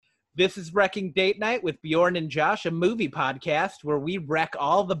This is Wrecking Date Night with Bjorn and Josh, a movie podcast where we wreck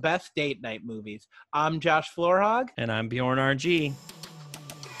all the best date night movies. I'm Josh Florhog. And I'm Bjorn RG.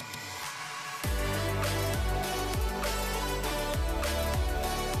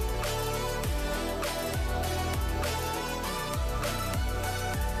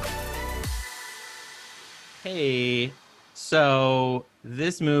 Hey, so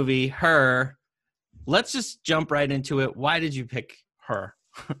this movie, Her, let's just jump right into it. Why did you pick Her?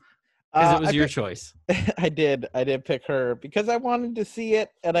 Because it was your choice. I did pick Her because I wanted to see it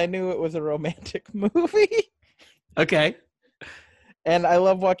and I knew it was a romantic movie. Okay. And I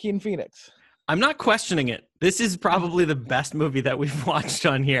love Joaquin Phoenix. I'm not questioning it. This is probably the best movie that we've watched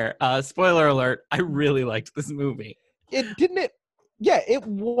on here. Spoiler alert, I really liked this movie. It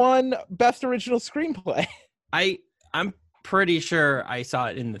won Best Original Screenplay. I'm pretty sure I saw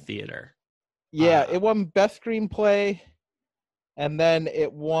it in the theater. Yeah, it won Best Screenplay, and then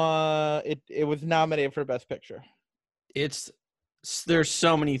it won. It was nominated for Best Picture. There's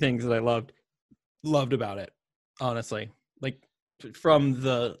so many things that I loved about it. Honestly, like from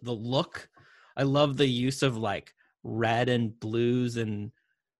the look, I love the use of like red and blues and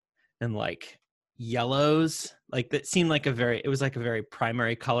like yellows. Like that seemed like it was like a very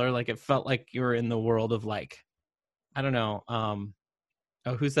primary color. Like it felt like you were in the world of like, I don't know.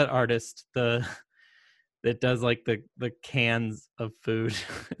 Who's that artist? That does like the cans of food.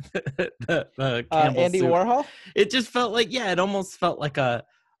 the Andy soup. Warhol. It just felt like, it almost felt like a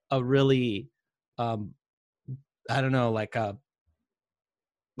really, I don't know, like a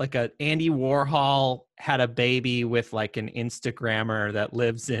Andy Warhol had a baby with like an Instagrammer that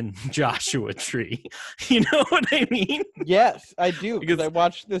lives in Joshua Tree. You know what I mean? Yes, I do, because I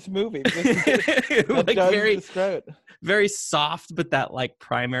watched this movie. Very soft, but that like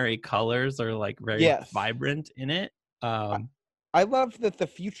primary colors are like very vibrant in it. I love that the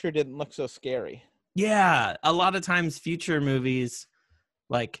future didn't look so scary. Yeah, a lot of times future movies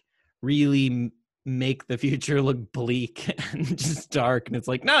like really make the future look bleak and just dark, and it's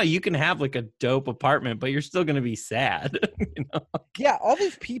like, no, you can have like a dope apartment, but you're still gonna be sad. You know? Yeah, all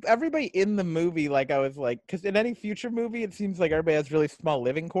these people, everybody in the movie, like I was like, because in any future movie it seems like everybody has really small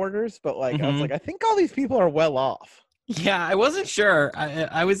living quarters, but like I was like, I think all these people are well off. Yeah, I wasn't sure.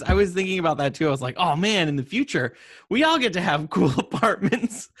 I was thinking about that too. I was like, oh man, in the future we all get to have cool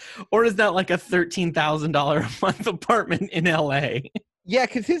apartments, or is that like a $13,000 a month apartment in LA? Yeah,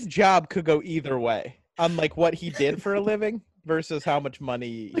 because his job could go either way on like what he did for a living versus how much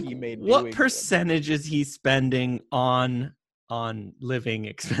money he made. What percentage is he spending on living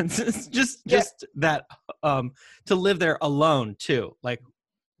expenses? just that to live there alone too, like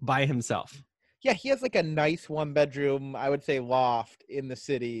by himself. Yeah, he has like a nice 1-bedroom, I would say, loft in the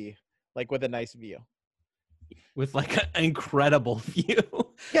city, like with a nice view. With like an incredible view.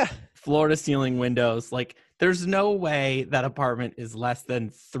 Yeah. Floor to ceiling windows. Like there's no way that apartment is less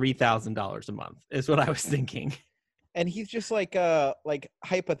than $3,000 a month is what I was thinking. And he's just like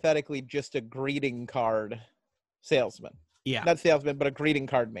hypothetically just a greeting card salesman. Yeah. Not salesman, but a greeting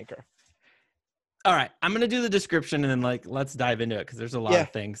card maker. All right. I'm going to do the description and then like let's dive into it because there's a lot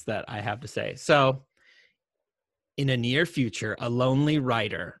of things that I have to say. So in a near future, a lonely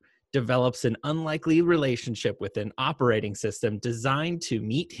writer develops an unlikely relationship with an operating system designed to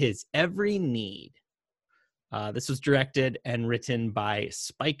meet his every need. This was directed and written by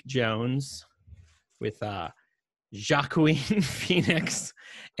Spike Jonze with Joaquin Phoenix,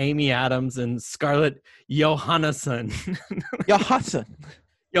 Amy Adams, and Scarlett Johansson.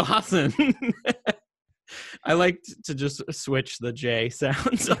 Johansson. I like to just switch the J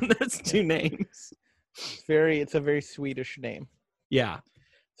sounds on those two names. It's a very Swedish name. Yeah.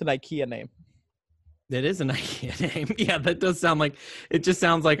 It's an IKEA name. It is an IKEA name. Yeah, that does sound like, it just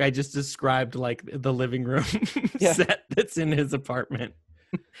sounds like I just described like the living room set that's in his apartment.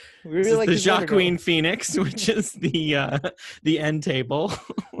 Really like the Joaquin Phoenix, which is the end table.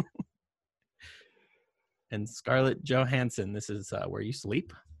 And Scarlett Johansson, this is where you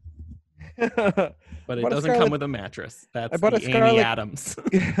sleep. But it doesn't come with a mattress. That's Amy Adams.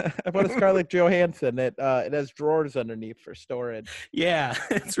 I bought a Scarlett Johansson. It has drawers underneath for storage. Yeah,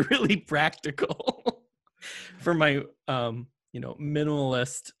 it's really practical for my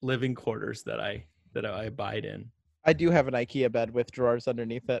minimalist living quarters that I abide in. I do have an IKEA bed with drawers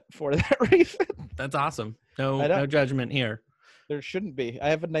underneath it for that reason. That's awesome. No judgment here. There shouldn't be. I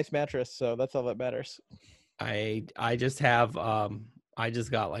have a nice mattress, so that's all that matters. I just have I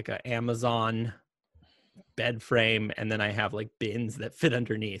just got like an Amazon bed frame, and then I have like bins that fit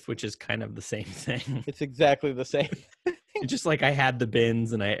underneath, which is kind of the same thing. It's exactly the same. It's just like I had the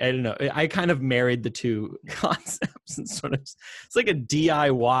bins, and I don't know. I kind of married the two concepts, and sort of it's like a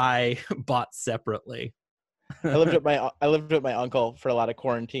DIY bought separately. I lived with my uncle for a lot of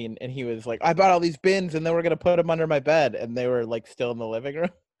quarantine, and he was like, I bought all these bins, and then we're gonna put them under my bed, and they were like still in the living room.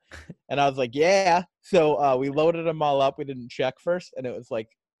 And I was like, yeah. So we loaded them all up. We didn't check first, and it was like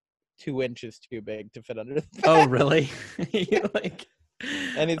 2 inches too big to fit under the bed. Oh, really? Like,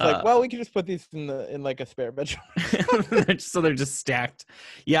 and he's like, well, we can just put these in like a spare bedroom. So they're just stacked.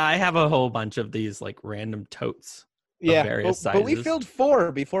 Yeah, I have a whole bunch of these like random totes. Yeah, various sizes. But we filled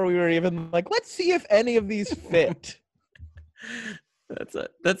 4 before we were even like, let's see if any of these fit.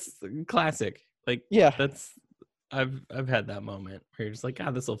 That's classic. Like, yeah, I've had that moment where you're just like,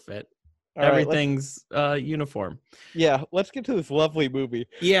 this will fit. All Everything's uniform. Yeah, let's get to this lovely movie.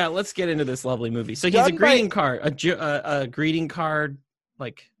 Yeah, let's get into this lovely movie. So he's a greeting card, a greeting card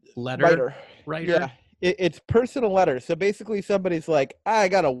like letter writer. Yeah, it's personal letters. So basically, somebody's like, I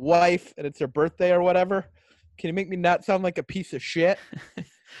got a wife, and it's her birthday or whatever. Can you make me not sound like a piece of shit?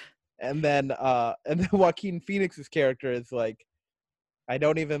 and then Joaquin Phoenix's character is like, I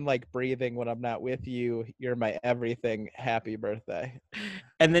don't even like breathing when I'm not with you. You're my everything. Happy birthday.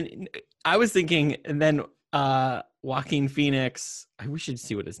 And then I was thinking, and then Joaquin Phoenix, we should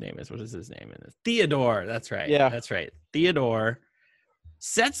see what his name is. What is his name in this? Theodore. That's right. Yeah. That's right. Theodore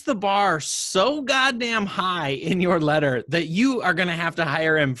sets the bar so goddamn high in your letter that you are going to have to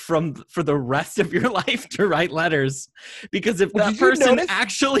hire him for the rest of your life to write letters. Because if that person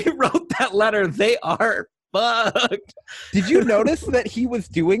actually wrote that letter, they are fucked. Did you notice that he was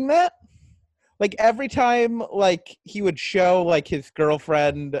doing that? Like every time like he would show like his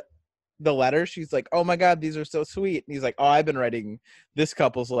girlfriend the letter, she's like, oh my God, these are so sweet. And he's like, oh, I've been writing this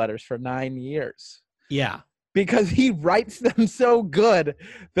couple's letters for 9 years. Yeah. Because he writes them so good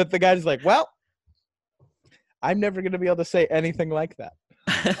that the guy's like, well, I'm never going to be able to say anything like that.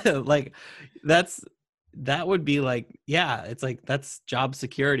 Like that would be like, yeah, it's like, that's job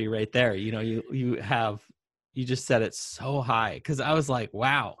security right there. You know, you just set it so high. Cause I was like,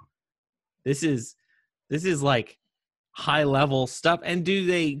 wow, this is like high level stuff. And do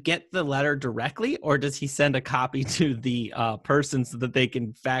they get the letter directly, or does he send a copy to the person so that they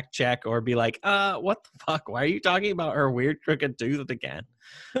can fact check or be like, what the fuck? Why are you talking about her weird crooked tooth again?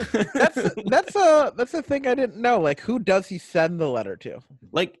 That's a thing I didn't know. Like, who does he send the letter to?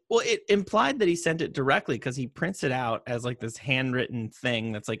 Like, well, it implied that he sent it directly because he prints it out as like this handwritten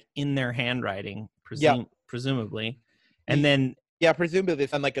thing that's like in their handwriting, presumably, and then. Yeah, presumably they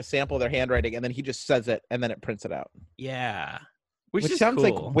send like a sample of their handwriting, and then he just says it, and then it prints it out. Yeah, which sounds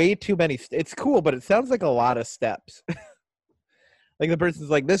cool. Like way too many. It's cool, but it sounds like a lot of steps. Like the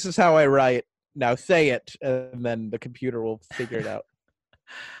person's like, "This is how I write. Now say it," and then the computer will figure it out.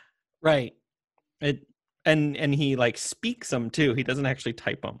 Right. And he like speaks them too. He doesn't actually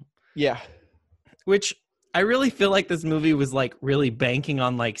type them. Yeah. Which I really feel like this movie was like really banking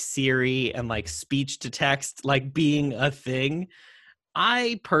on like Siri and like speech to text like being a thing.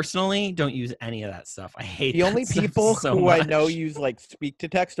 I personally don't use any of that stuff. I hate the only people so who much. I know use like speak to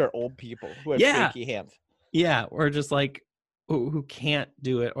text are old people who have shaky hands. Yeah, or just like who can't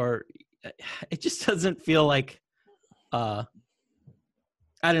do it, or it just doesn't feel like I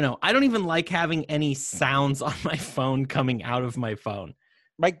don't know. I don't even like having any sounds on my phone coming out of my phone.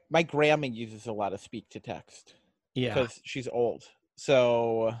 My grandma uses a lot of speak to text. Yeah, because she's old.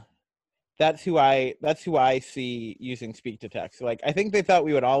 So that's who I see using speak to text. Like, I think they thought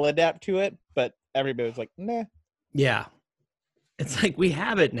we would all adapt to it, but everybody was like, nah. Yeah. It's like we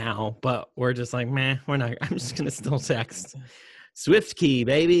have it now, but we're just like, meh, we're not. I'm just going to still text. Swift key,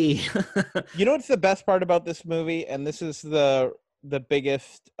 baby. You know what's the best part about this movie? And this is the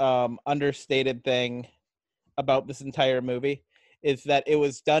biggest understated thing about this entire movie, is that it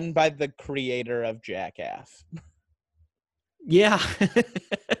was done by the creator of Jackass. Yeah.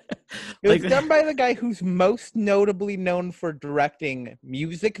 It was done by the guy who's most notably known for directing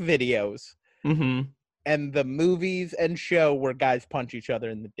music videos and the movies and show where guys punch each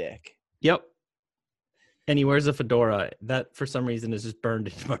other in the dick. Yep. And he wears a fedora. That, for some reason, is just burned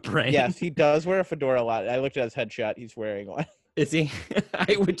into my brain. Yes, he does wear a fedora a lot. I looked at his headshot. He's wearing one. Is he?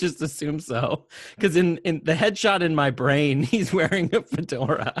 I would just assume so. Because in the headshot in my brain, he's wearing a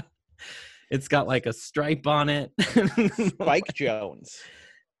fedora. It's got like a stripe on it. Spike Jones.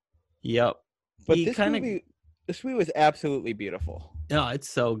 Yep. But this movie was absolutely beautiful. No, it's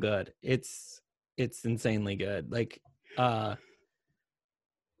so good. It's insanely good. Like, and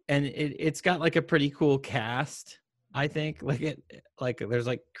it's got like a pretty cool cast, I think. Like there's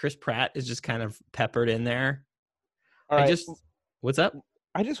like Chris Pratt is just kind of peppered in there. All right. What's up?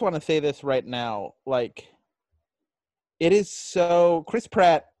 I just want to say this right now. Like, It is so Chris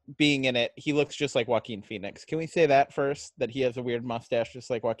Pratt being in it, he looks just like Joaquin Phoenix. Can we say that first? That he has a weird mustache just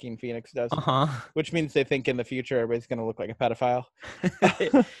like Joaquin Phoenix does? Uh-huh. Which means they think in the future everybody's going to look like a pedophile.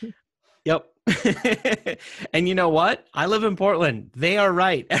 Yep. And you know what? I live in Portland. They are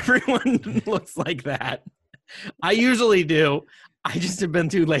right. Everyone looks like that. I usually do. I just have been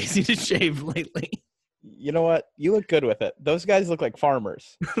too lazy to shave lately. You know what? You look good with it. Those guys look like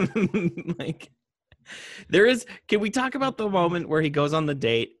farmers. Like, there is, can we talk about the moment where he goes on the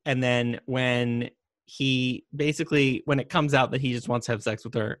date and then when he basically, when it comes out that he just wants to have sex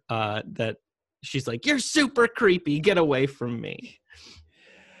with her, that she's like, "You're super creepy. Get away from me."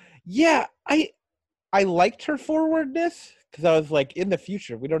 Yeah, I liked her forwardness because I was like, in the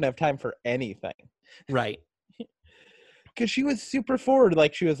future, we don't have time for anything. Right. Because she was super forward.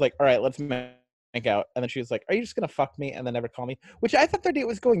 Like, she was like, all right, let's make out. And then she was like, are you just going to fuck me and then never call me? Which I thought their date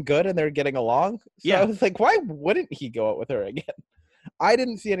was going good and they were getting along. So Yeah. I was like, why wouldn't he go out with her again? I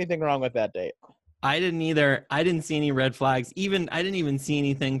didn't see anything wrong with that date. I didn't either. I didn't see any red flags. I didn't even see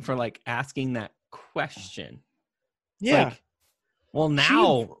anything for like asking that question. Yeah. Like, well,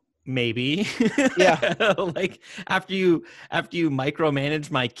 now maybe. Yeah. Like after you micromanage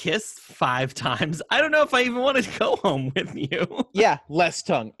my kiss 5 times, I don't know if I even wanted to go home with you. Yeah, less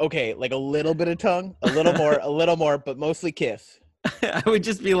tongue. Okay, like a little bit of tongue, a little more, but mostly kiss. I would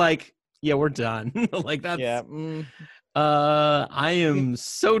just be like, yeah, we're done. Like that's yeah. I am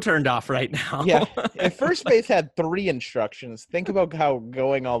so turned off right now. Yeah. If first base had 3 instructions, think about how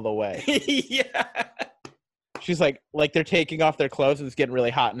going all the way. Yeah. She's like they're taking off their clothes and it's getting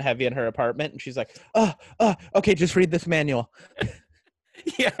really hot and heavy in her apartment. And she's like, okay, just read this manual.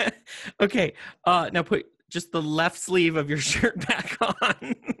 Yeah. Okay. Now put just the left sleeve of your shirt back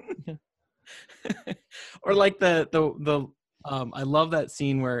on. Or like the I love that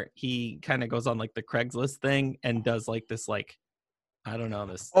scene where he kind of goes on like the Craigslist thing and does like this, like, I don't know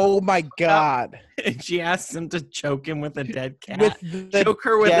this. Oh my God. And she asks him to choke him with a dead cat. With the choke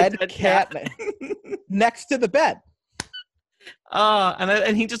her with dead a dead cat next to the bed.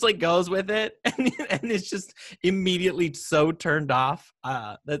 And he just like goes with it and it's just immediately so turned off.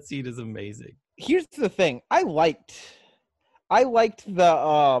 That scene is amazing. Here's the thing. I liked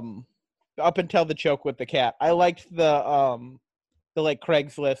the up until the choke with the cat. I liked the like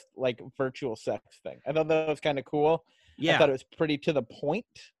Craigslist like virtual sex thing. I thought that was kind of cool. Yeah. I thought it was pretty to the point.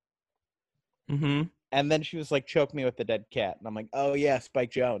 Mm-hmm. And then she was like, choke me with the dead cat. And I'm like, oh yeah, Spike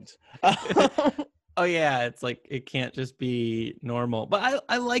Jones. Oh yeah, it's like it can't just be normal. But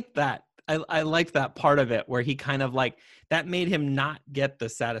I like that. I like that part of it where he kind of like that made him not get the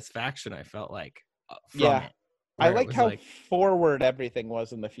satisfaction I felt like from it. I liked how forward everything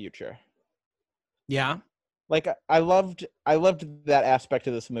was in the future. Yeah. Like I loved that aspect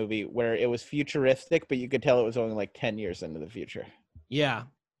of this movie where it was futuristic, but you could tell it was only like 10 years into the future. Yeah.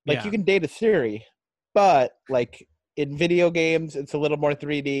 Like you can date a Siri, but like in video games, it's a little more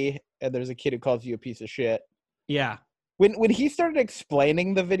 3D and there's a kid who calls you a piece of shit. Yeah. When he started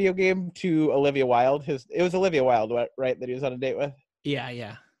explaining the video game to Olivia Wilde, it was Olivia Wilde, right, that he was on a date with?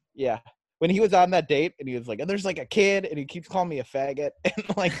 Yeah. Yeah. When he was on that date and he was like, and there's like a kid and he keeps calling me a faggot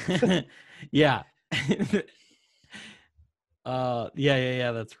and like yeah.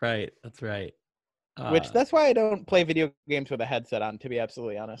 Yeah, that's right. Which that's why I don't play video games with a headset on, to be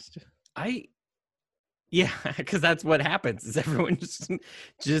absolutely honest. Yeah, because that's what happens is everyone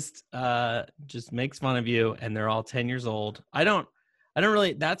just makes fun of you and they're all 10 years old. I don't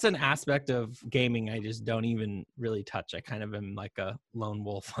really, that's an aspect of gaming I just don't even really touch. I kind of am like a lone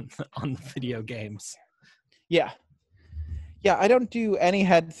wolf on the video games. Yeah, I don't do any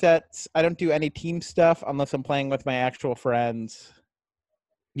headsets. I don't do any team stuff unless I'm playing with my actual friends.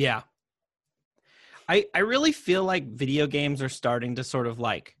 Yeah. I really feel like video games are starting to sort of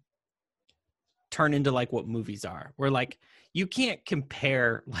like turn into like what movies are, where like you can't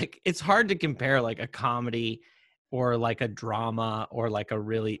compare, like it's hard to compare like a comedy or like a drama or like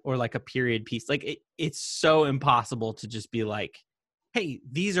a period piece. Like it's so impossible to just be like, hey,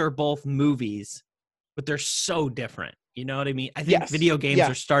 these are both movies, but they're so different. You know what I mean? I think video games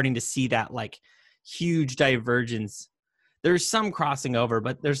are starting to see that like huge divergence. There's some crossing over,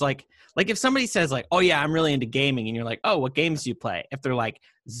 but there's like if somebody says like, oh yeah, I'm really into gaming, and you're like, oh, what games do you play? If they're like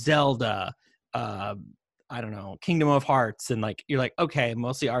Zelda, I don't know, Kingdom of Hearts, and like you're like, okay,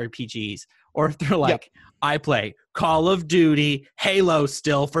 mostly RPGs. Or if they're like, I play Call of Duty, Halo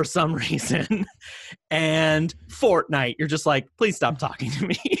still for some reason, and Fortnite, you're just like, please stop talking to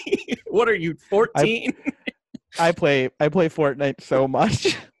me. What are you, 14? I play Fortnite so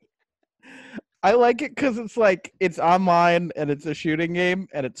much. I like it because it's like it's online and it's a shooting game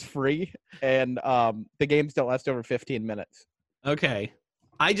and it's free and the games don't last over 15 minutes. Okay.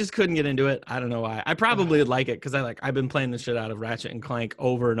 I just couldn't get into it. I don't know why. I probably would like it because I've been playing the shit out of Ratchet and Clank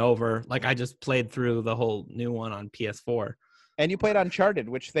over and over. Like I just played through the whole new one on PS4. And you played Uncharted,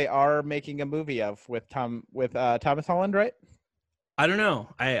 which they are making a movie of with Thomas Holland, right? I don't know.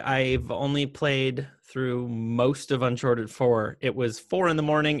 I've only played through most of Uncharted 4. It was 4 a.m,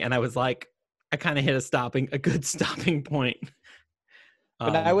 and I was like, I kind of hit a good stopping point.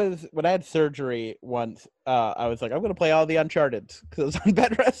 When I had surgery once, I was like, I'm gonna play all the Uncharted because I was on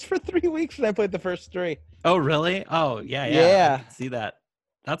bed rest for 3 weeks and I played the first 3. Oh, really? Oh, yeah. I can see that.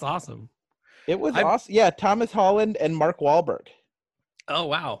 That's awesome. It was awesome. Yeah, Thomas Holland and Mark Wahlberg. Oh,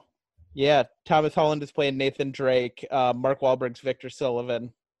 wow. Yeah, Thomas Holland is playing Nathan Drake. Mark Wahlberg's Victor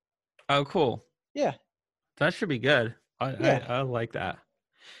Sullivan. Oh, cool. Yeah, that should be good. I like that.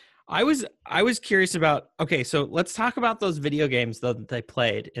 I was curious about. Okay, so let's talk about those video games that they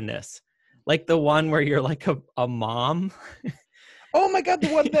played in this, like the one where you're like a mom. Oh my god, the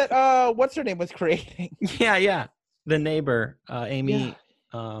one that what's her name was creating. Yeah, the neighbor, Amy,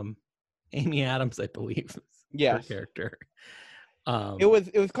 Amy Adams, I believe. Yeah, her character. It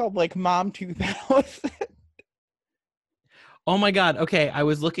was called like Mom 2000. Oh my god. Okay, I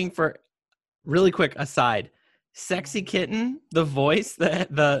was looking for really quick aside. Sexy Kitten, the voice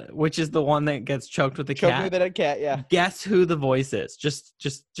which is the one that gets choked with the cat. Choked with a cat, yeah. Guess who the voice is? Just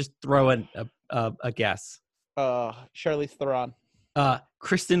throw in a guess. Charlize Theron.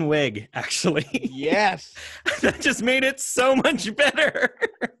 Kristen Wiig, actually. Yes. That just made it so much better.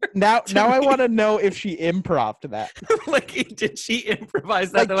 Now I want to know if she improv'd that. Like, did she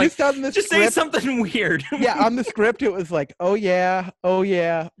improvise that? Like, just on the just script, say something weird. Yeah, on the script it was like, oh yeah,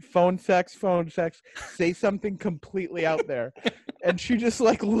 phone sex. Say something completely out there. And she just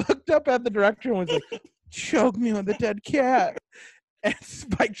like looked up at the director and was like, choke me with a dead cat. And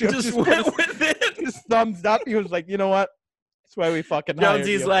Spike Jones just went with it. Just thumbs up. He was like, you know what? That's why we fucking hired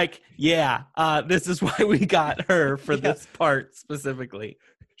Jonesy's you. like, yeah, this is why we got her for this part specifically.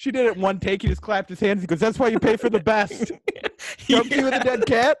 She did it in one take. He just clapped his hands. He goes, that's why you pay for the best. Choke me with a dead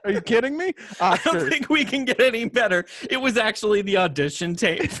cat? Are you kidding me? Oscars. I don't think we can get any better. It was actually the audition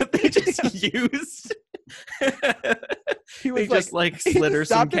tape that they just used. He was they just slid her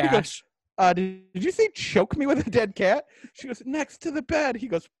some cash. Goes, did you say choke me with a dead cat? She goes, next to the bed. He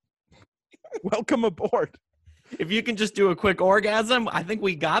goes, welcome aboard. If you can just do a quick orgasm, I think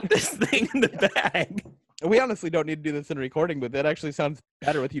we got this thing in the bag. We honestly don't need to do this in a recording, but that actually sounds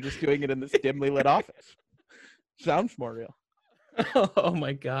better with you just doing it in this dimly lit office. Sounds more real. Oh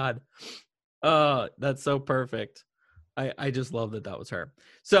my god. That's so perfect. I just love that was her.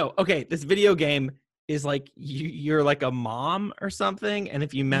 So, okay, this video game is like you're like a mom or something, and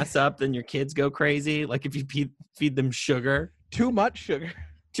if you mess up, then your kids go crazy. Like if you feed them sugar. Too much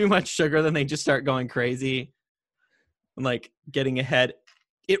sugar, then they just start going crazy and like getting ahead.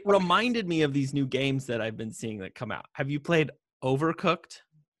 It reminded me of these new games that I've been seeing that come out. Have you played Overcooked?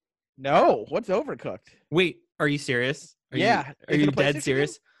 No. What's Overcooked? Wait, are you serious? Are you dead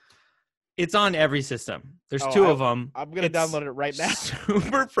serious? Game? It's on every system. There's 2 of them. I'm going to download it right now.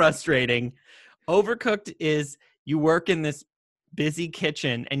 Super frustrating. Overcooked is you work in this busy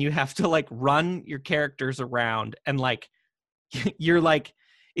kitchen and you have to like run your characters around and like you're like,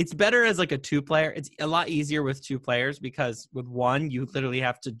 it's better as like a 2-player. It's a lot easier with 2 players because with 1, you literally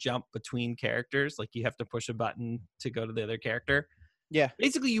have to jump between characters. Like you have to push a button to go to the other character. Yeah.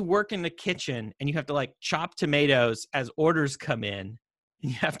 Basically, you work in the kitchen and you have to like chop tomatoes as orders come in.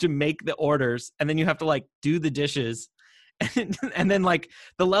 You have to make the orders and then you have to like do the dishes. And then like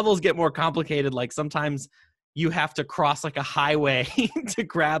the levels get more complicated. Like sometimes you have to cross like a highway to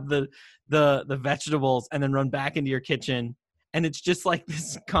grab the vegetables and then run back into your kitchen. And it's just like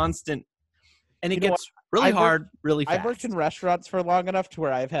this constant, and it gets really hard, really fast. I've worked in restaurants for long enough to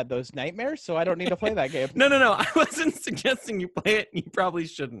where I've had those nightmares, so I don't need to play that game. No. I wasn't suggesting you play it, and you probably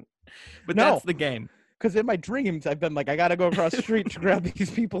shouldn't. But that's the game. Because in my dreams, I've been like, I got to go across the street to grab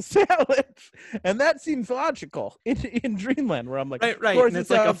these people's salads. And that seems logical in Dreamland, where I'm like, right. And it's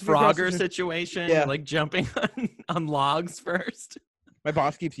like a Frogger situation, like jumping on logs first. My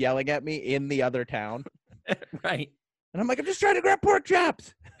boss keeps yelling at me in the other town. Right. And I'm like, I'm just trying to grab pork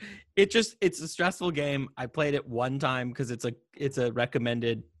chops. It's a stressful game. I played it one time because it's a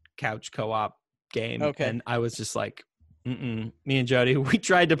recommended couch co-op game. Okay. And I was just like, me and Jody, we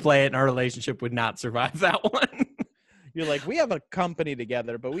tried to play it and our relationship would not survive that one. You're like, we have a company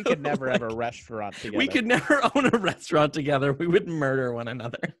together, but we could never have a restaurant together. We could never own a restaurant together. We would murder one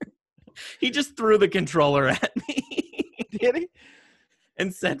another. He just threw the controller at me. Did he?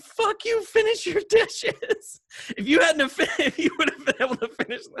 and said, "Fuck you, finish your dishes." If you hadn't have if you would have been able to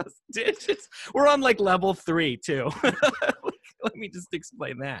finish those dishes. We're on like level 3 too. Let me just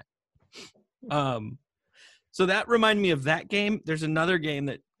explain that. So that reminded me of that game. There's another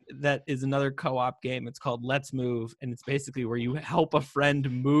game that is another co-op game. It's called Let's Move, and it's basically where you help a friend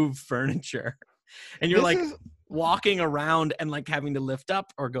move furniture. And you're walking around and like having to lift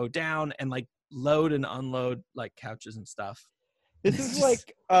up or go down and like load and unload like couches and stuff. This is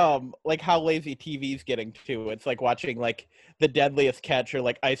like how lazy TV's getting too. It's like watching like The Deadliest Catch or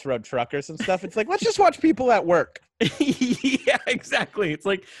like Ice Road Truckers and stuff. It's like, let's just watch people at work. Yeah, exactly. It's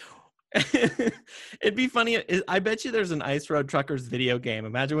like, it'd be funny. I bet you there's an Ice Road Truckers video game.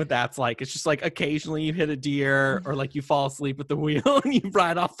 Imagine what that's like. It's just like occasionally you hit a deer or like you fall asleep at the wheel and you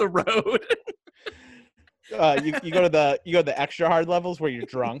ride off the road. You go to the extra hard levels where you're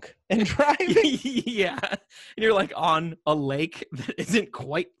drunk and driving. Yeah, and you're like on a lake that isn't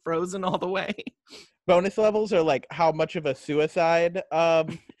quite frozen all the way. Bonus levels are like how much of a suicide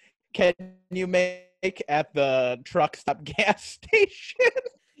can you make at the truck stop gas station?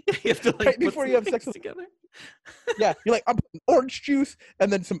 You have to like right before you have sex together. Yeah, you're like, I'm putting orange juice and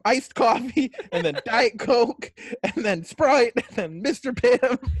then some iced coffee and then Diet Coke and then Sprite and then Mr.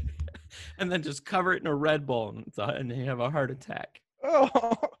 Pibb. And then just cover it in a Red Bull and you have a heart attack.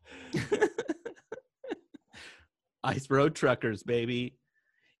 Oh. Ice Road Truckers, baby.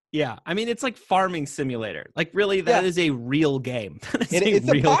 Yeah, I mean, it's like Farming Simulator. Like, really, that is a real game. It's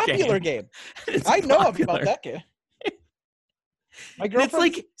a popular game. I know about that game. It's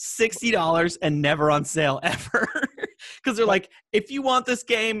like $60 and never on sale ever. Because they're like, if you want this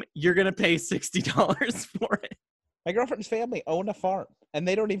game, you're going to pay $60 for it. My girlfriend's family own a farm, and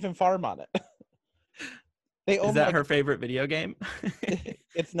they don't even farm on it. Is that her favorite video game?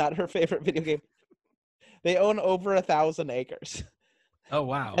 It's not her favorite video game. They own over 1,000 acres. Oh,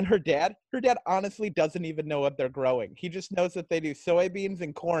 wow. And her dad honestly doesn't even know what they're growing. He just knows that they do soybeans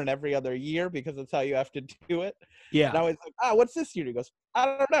and corn every other year because that's how you have to do it. Yeah. And I was like, what's this year? He goes, I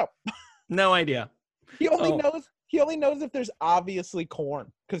don't know. No idea. He only knows if there's obviously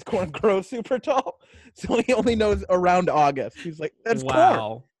corn because corn grows super tall. So he only knows around August. He's like, that's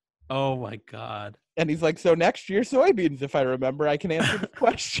corn. Oh my God. And he's like, so next year soybeans, if I remember, I can answer the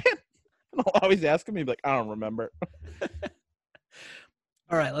question. And I'll always ask him. He's like, I don't remember.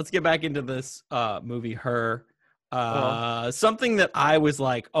 All right, let's get back into this movie, Her. Something that I was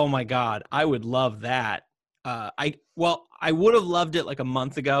like, oh my God, I would love that. I would have loved it like a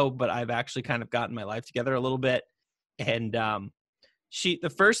month ago, but I've actually kind of gotten my life together a little bit. And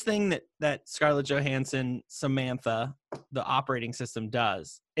the first thing that Scarlett Johansson, Samantha, the operating system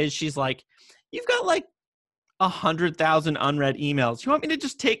does is she's like, you've got like 100,000 unread emails. You want me to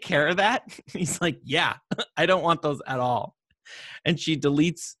just take care of that? He's like, yeah, I don't want those at all. And she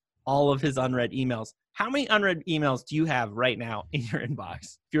deletes all of his unread emails. How many unread emails do you have right now in your inbox?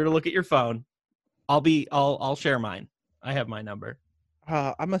 If you were to look at your phone, I'll share mine. I have my number.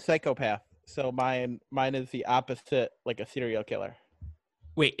 I'm a psychopath, so mine is the opposite, like a serial killer.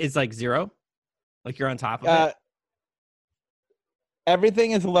 Wait, it's like 0? Like you're on top of it?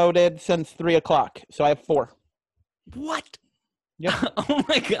 Everything is loaded since 3:00, so I have 4. What? Yep. Oh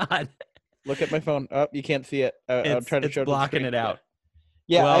my God. Look at my phone. Oh, you can't see it. I'm trying to show blocking it out.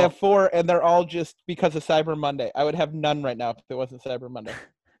 Yeah, well, I have 4, and they're all just because of Cyber Monday. I would have none right now if it wasn't Cyber Monday.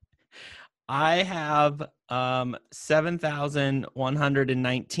 I have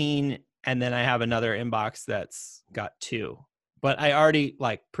 7,119, and then I have another inbox that's got 2. But I already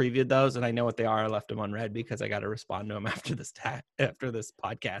like previewed those, and I know what they are. I left them unread because I got to respond to them after this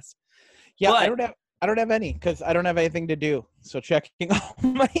podcast. Yeah, but I don't have any because I don't have anything to do. So checking all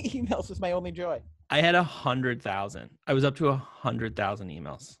my emails is my only joy. I had 100,000. I was up to 100,000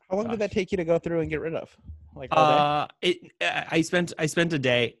 emails. How long did that take you to go through and get rid of? Like all day? I spent a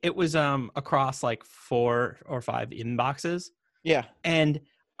day. It was across like 4 or 5 inboxes. Yeah. And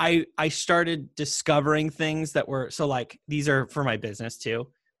I started discovering things that were so like these are for my business too.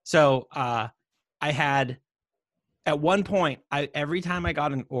 So I had at one point every time I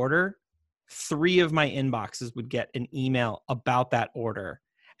got an order, 3 of my inboxes would get an email about that order.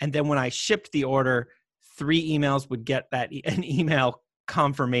 And then when I shipped the order, 3 emails would get an email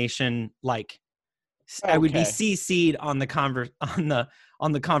confirmation. Like I would be CC'd on the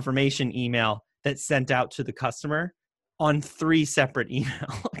confirmation email that sent out to the customer on 3 separate email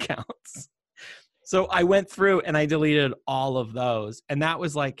accounts. So I went through and I deleted all of those. And that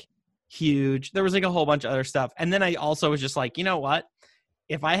was like huge. There was like a whole bunch of other stuff. And then I also was just like, you know what?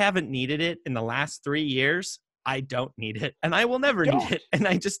 If I haven't needed it in the last 3 years, I don't need it. And I will never need it. And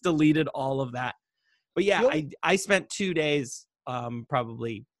I just deleted all of that. But yeah, I spent 2 days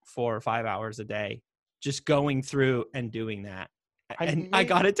probably 4 or 5 hours a day, just going through and doing that. And I maybe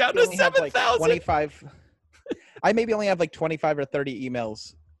got it down to only have like 7,000. 25. I maybe only have like 25 or 30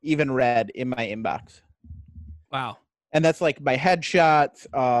 emails even read in my inbox. Wow. And that's like my headshots,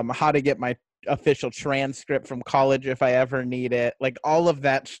 how to get my official transcript from college if I ever need it, like all of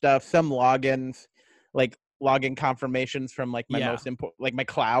that stuff. Some logins, like login confirmations from like my Yeah. most important, like my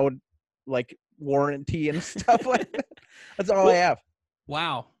cloud, like warranty and stuff like that. That's all I have.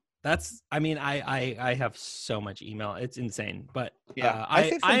 Wow. That's, I mean, I have so much email. It's insane. But Yeah, I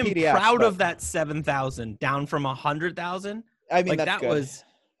save some am PDFs, proud but of that 7,000 down from 100,000. I mean, Like that's that good. was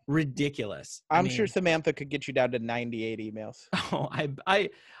ridiculous. I'm I sure mean, Samantha could get you down to 98 emails. oh,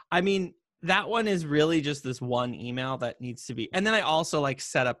 I mean, that one is really just this one email that needs to be. And then I also like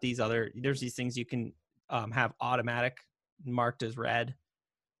set up these other, there's these things you can have automatic marked as read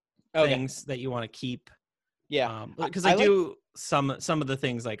things that you want to keep. Yeah. Because I I like- do some of the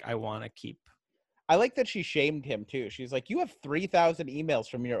things like I want to keep. I like that she shamed him too. She's like, you have 3,000 emails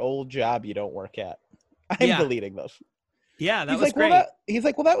from your old job you don't work at. I'm Yeah. deleting those. Yeah, that He's was like,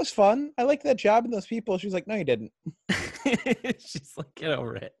 great. well, that was fun. I like that job and those people. She's like, no, you didn't. She's like, get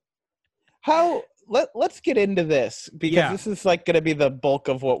over it. Let's get into this because Yeah. this is like going to be the bulk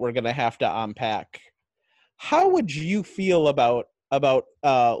of what we're going to have to unpack. How would you feel about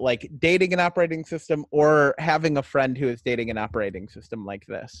like dating an operating system or having a friend who is dating an operating system like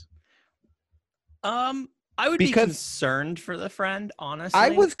this? I would be concerned for the friend, honestly. I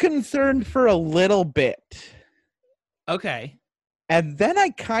was concerned for a little bit. Okay. And then I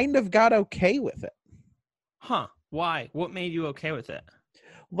kind of got okay with it. Huh. Why? What made you okay with it?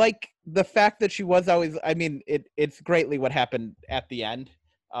 Like the fact that she was always, I mean, it's greatly what happened at the end,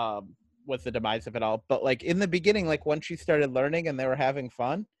 was the demise of it all. But like in the beginning, like when she started learning and they were having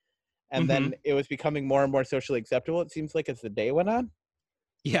fun, and then it was becoming more and more socially acceptable, it seems like as the day went on.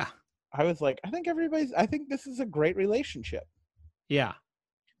 Yeah. I was like, I think this is a great relationship. Yeah.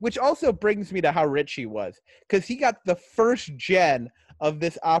 Which also brings me to how rich he was, because he got the first gen of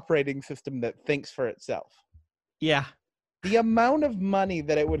this operating system that thinks for itself. Yeah. The amount of money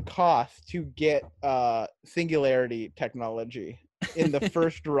that it would cost to get Singularity technology in the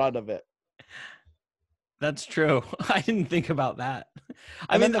first run of it. That's true. I didn't think about that.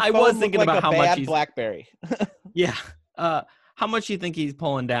 I And mean, then the I phone was looked thinking like about a how much bad he's BlackBerry. Yeah. How much you think he's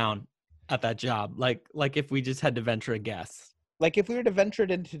pulling down at that job? Like if we just had to venture a guess. Like if we were to venture it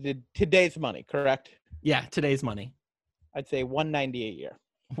into today's money, correct? Yeah, today's money. I'd say $190 a year.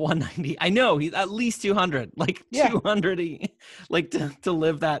 190. I know, he's at least 200. Like Yeah. 200 like to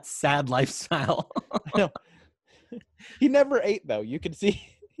live that sad lifestyle. I know. He never ate though. You can see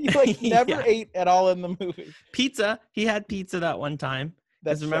he like never Yeah. ate at all in the movie. Pizza. He had pizza that one time.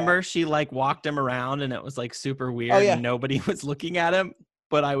 Because remember, she like walked him around and it was like super weird and nobody was looking at him.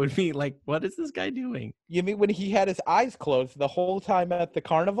 But I would be like, what is this guy doing? You mean when he had his eyes closed the whole time at the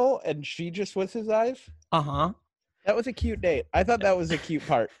carnival and she just was his eyes? Uh-huh. That was a cute date. I thought that was a cute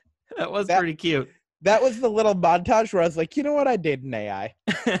part. That was pretty cute. That was the little montage where I was like, you know what? I did an AI.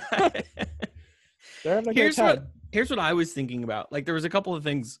 They're having a great time. Here's what I was thinking about. Like there was a couple of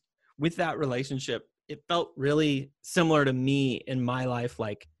things with that relationship. It felt really similar to me in my life,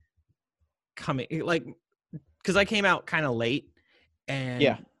 like coming like because I came out kind of late.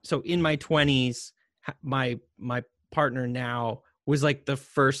 And so in my 20s, my partner now was like the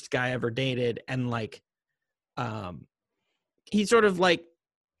first guy I ever dated. And like, he sort of like,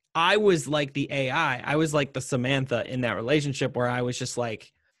 I was like the AI. I was like the Samantha in that relationship where I was just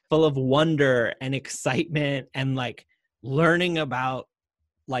like full of wonder and excitement and like learning about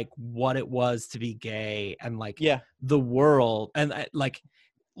like what it was to be gay and like the world and like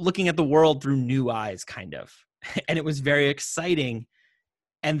looking at the world through new eyes kind of. And it was very exciting.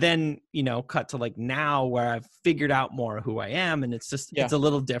 And then, you know, cut to like now where I've figured out more who I am and it's just, it's a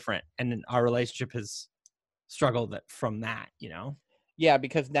little different. And our relationship has struggled from that, you know? Yeah,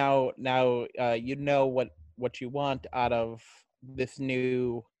 because now you know what you want out of this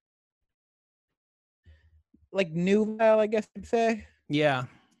new, like new, I guess you'd say. Yeah.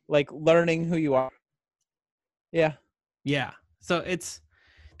 Like learning who you are. Yeah. Yeah. So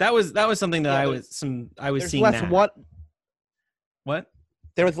that was something that I was seeing less that. What?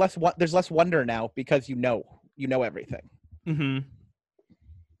 There's less wonder now because you know everything. Mm-hmm.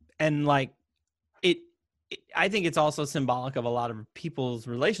 And like I think it's also symbolic of a lot of people's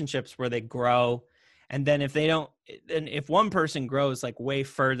relationships where they grow. And then if one person grows like way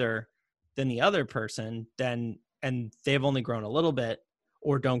further than the other person, and they've only grown a little bit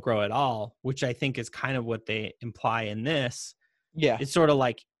or don't grow at all, which I think is kind of what they imply in this. Yeah. It's sort of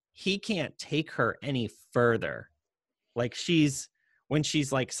like he can't take her any further. Like when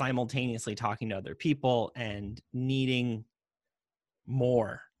she's like simultaneously talking to other people and needing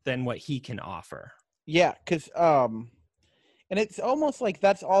more than what he can offer. Yeah, because and it's almost like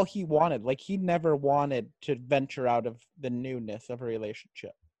that's all he wanted. Like he never wanted to venture out of the newness of a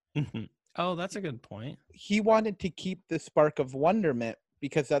relationship. Mhm. Oh, that's a good point. He wanted to keep the spark of wonderment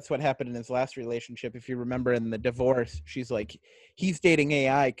because that's what happened in his last relationship. If you remember in the divorce, she's like, he's dating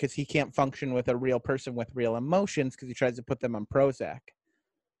AI because he can't function with a real person with real emotions because he tries to put them on Prozac.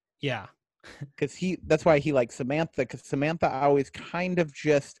 Yeah. Because that's why he likes Samantha, because Samantha always kind of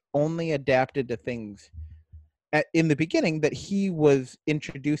just only adapted to things in the beginning that he was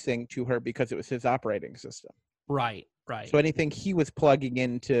introducing to her because it was his operating system. Right. So anything he was plugging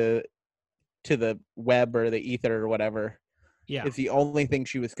into the web or the ether or whatever is the only thing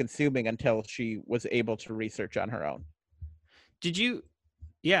she was consuming until she was able to research on her own. Did you?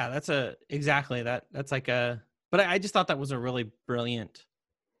 Yeah, that's like a. But I just thought that was a really brilliant,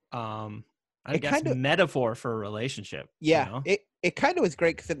 I guess, metaphor for a relationship. Yeah, you know? It kind of was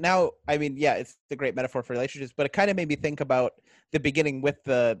great because now, I mean, yeah, it's a great metaphor for relationships, but it kind of made me think about the beginning with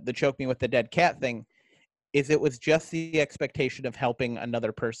the choke me with the dead cat thing. Is it was just the expectation of helping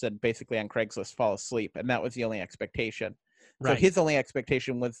another person basically on Craigslist fall asleep, and that was the only expectation. So his only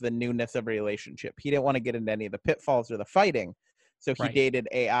expectation was the newness of a relationship. He didn't want to get into any of the pitfalls or the fighting, so he dated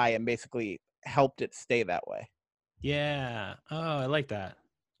AI and basically helped it stay that way. Yeah. Oh, I like that.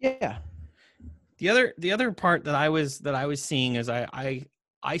 Yeah. The other part that I was seeing is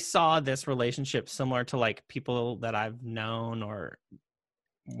I saw this relationship similar to like people that I've known or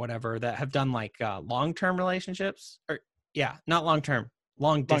whatever that have done like long-term relationships, or not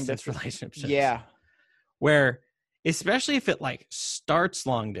long distance relationships. Yeah. Where especially if it like starts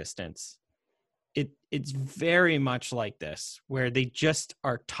long distance, it's very much like this, where they just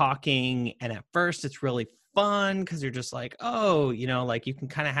are talking, and at first it's really fun because you're just like, oh, like you can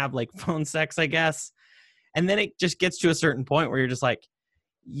kind of have like phone sex, I guess. And then it just gets to a certain point where you're just like,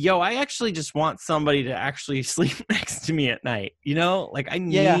 yo, I actually just want somebody to actually sleep next to me at night. Like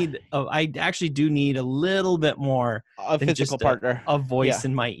I actually do need a little bit more a than physical just partner, a voice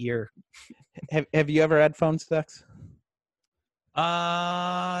in my ear. Have you ever had phone sex?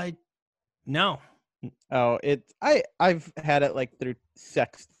 No. Oh, I've had it like through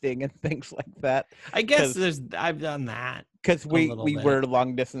sexting and things like that. I guess I've done that because we were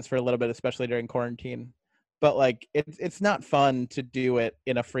long distance for a little bit, especially during quarantine. But like it's not fun to do it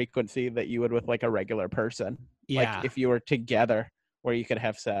in a frequency that you would with like a regular person. Yeah. Like if you were together where you could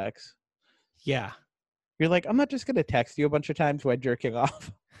have sex. Yeah. You're like, I'm not just gonna text you a bunch of times while jerking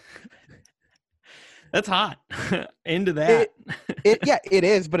off. That's hot. Into that. It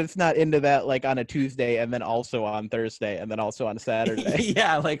is, but it's not into that like on a Tuesday and then also on Thursday and then also on Saturday.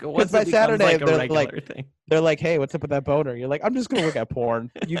 Yeah, like once by Saturday like they're like thing. They're like, hey, what's up with that boner? You're like, I'm just gonna look at porn.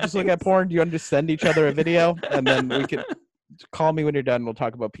 You just look at porn. You want to just send each other a video, and then we can call me when you're done. We'll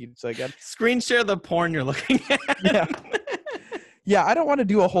talk about pizza again. Screen share the porn you're looking at. Yeah. Yeah, I don't want to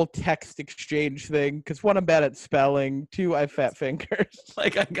do a whole text exchange thing because one, I'm bad at spelling. Two, I have fat fingers.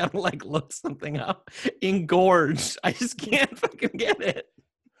 Like I gotta like look something up. Engorged. I just can't fucking get it.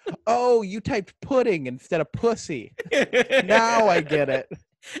 Oh, you typed pudding instead of pussy. Now I get it.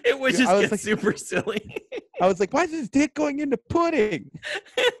 It was just like, super silly. I was like, why is his dick going into pudding?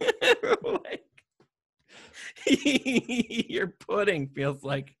 Like, your pudding feels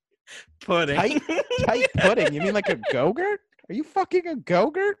like pudding. Tight pudding. You mean like a Go-Gurt? Are you fucking a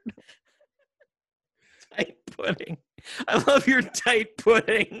Go-Gurt? Tight pudding. I love your tight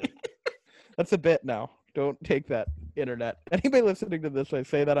pudding. That's a bit now. Don't take that, internet. Anybody listening to this, I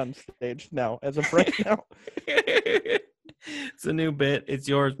say that on stage now, as of right now. It's a new bit. It's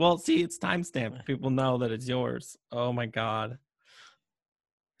yours. Well, see, it's timestamped. People know that it's yours. Oh my god.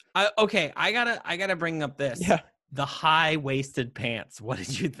 Okay, I gotta bring up this. Yeah. The high-waisted pants. What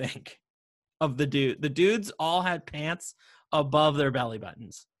did you think of the dude? The dudes all had pants above their belly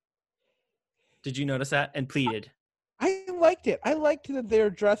buttons. Did you notice that? And pleated. I liked it. I liked that they were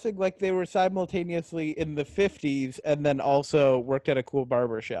dressing like they were simultaneously in the 50s and then also worked at a cool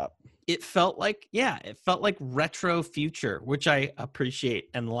barber shop. It felt like, retro future, which I appreciate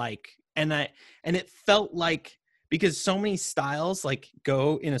and like. And it felt like, because so many styles like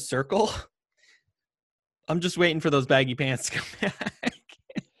go in a circle. I'm just waiting for those baggy pants to come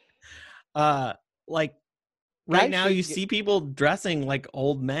back. Like right now you see people dressing like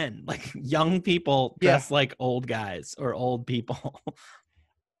old men, like young people dress like old guys or old people.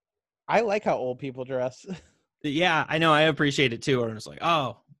 I like how old people dress. Yeah, I know. I appreciate it too. Or it's like,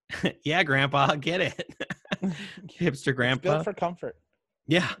 oh, yeah, grandpa, get it. Hipster grandpa. It's built for comfort.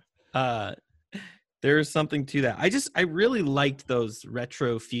 Yeah. There's something to that. I really liked those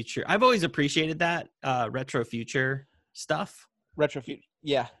retro future. I've always appreciated that retro future stuff. Retrofute.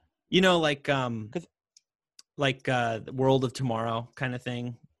 Yeah. You know, Cause, the World of Tomorrow kind of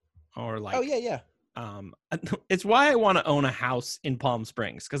thing, or oh yeah, yeah. it's why I want to own a house in Palm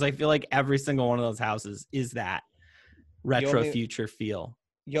Springs, because I feel like every single one of those houses is that retro future feel.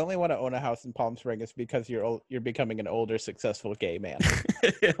 You only want to own a house in Palm Springs because you're becoming an older, successful gay man.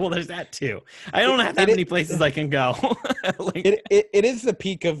 Well, there's that too. I don't have that many places I can go. It is the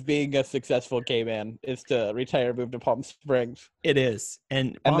peak of being a successful gay man is to retire, move to Palm Springs. It is,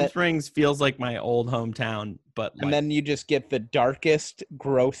 and Palm Springs feels like my old hometown, but and then you just get the darkest,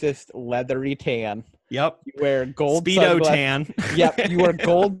 grossest, leathery tan. Yep. You wear gold Speedo tan. Yep. You wear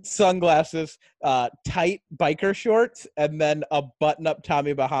gold sunglasses, tight biker shorts, and then a button-up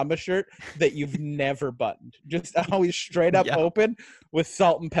Tommy Bahama shirt that you've never buttoned. Just always straight up open with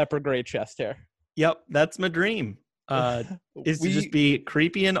salt and pepper gray chest hair. Yep. That's my dream. Is to just be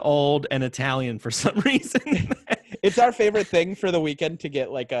creepy and old and Italian for some reason. It's our favorite thing for the weekend to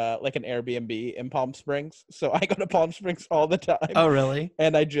get like an Airbnb in Palm Springs. So I go to Palm Springs all the time. Oh, really?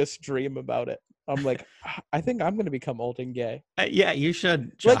 And I just dream about it. I'm like, I think I'm going to become old and gay. Yeah, you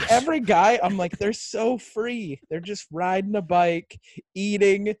should, Josh. Like every guy, I'm like, they're so free. They're just riding a bike,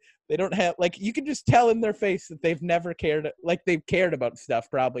 eating. They don't have, like, you can just tell in their face that they've never cared. Like, they've cared about stuff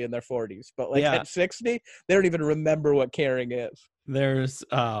probably in their 40s. But, like, at 60, they don't even remember what caring is. There's,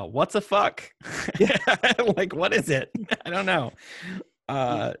 what's a fuck? Like, what is it? I don't know.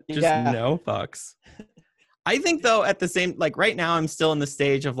 No fucks. I think, though, at the same, like, right now, I'm still in the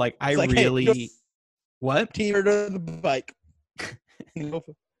stage of, like, I like, really... Hey, what? Teeter to the bike.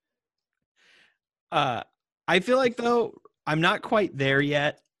 I feel like, though, I'm not quite there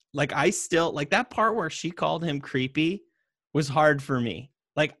yet. Like, I still, like, that part where she called him creepy was hard for me.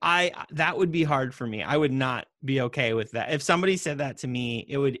 Like, that would be hard for me. I would not be okay with that. If somebody said that to me,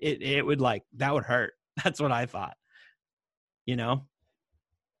 it would like, that would hurt. That's what I thought. You know?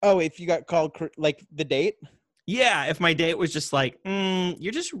 Oh, if you got called, like, the date? Yeah, if my date was just like,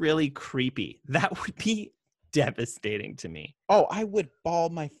 you're just really creepy, that would be devastating to me. Oh, I would bawl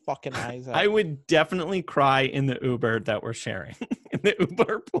my fucking eyes out. I would definitely cry in the Uber that we're sharing, in the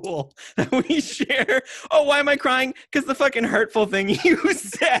Uber pool that we share. Oh, why am I crying? Because the fucking hurtful thing you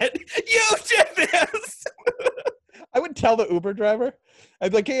said. You did this. I would tell the Uber driver.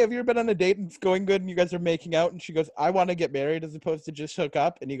 I'd be like, hey, have you ever been on a date and it's going good and you guys are making out? And she goes, I want to get married as opposed to just hook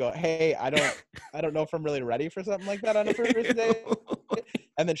up. And you go, hey, I don't know if I'm really ready for something like that on a first date.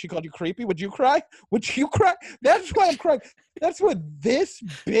 And then she called you creepy. Would you cry? Would you cry? That's why I'm crying. That's what this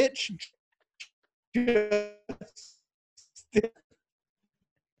bitch just did.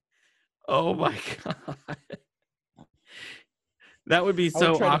 Oh my God. That would be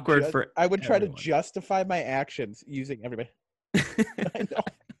so awkward for I would try everyone. To justify my actions using everybody. I know.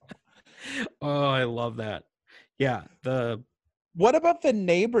 Oh, I love that. Yeah. What about the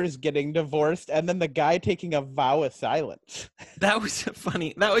neighbors getting divorced and then the guy taking a vow of silence? That was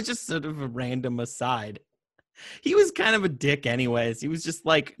funny. That was just sort of a random aside. He was kind of a dick anyways. He was just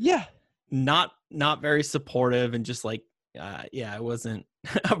like, not very supportive and just like, it wasn't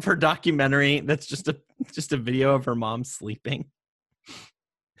of her documentary. That's just a video of her mom sleeping.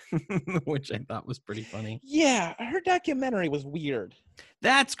 Which I thought was pretty funny. Yeah, her documentary was weird.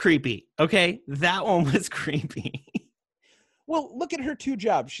 That's creepy. Okay, that one was creepy. Well, look at her two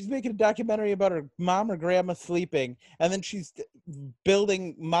jobs. She's making a documentary about her mom or grandma sleeping, and then she's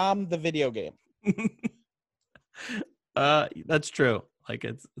building Mom the video game. That's true. Like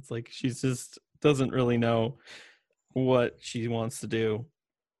it's like she's just doesn't really know what she wants to do.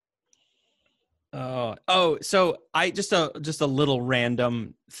 So I just a little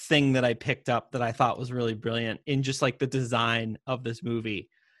random thing that I picked up that I thought was really brilliant in just like the design of this movie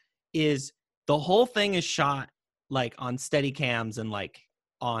is the whole thing is shot like on steady cams and like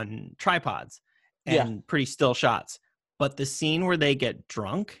on tripods and pretty still shots. But the scene where they get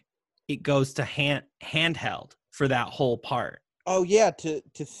drunk, it goes to handheld for that whole part. Oh yeah, to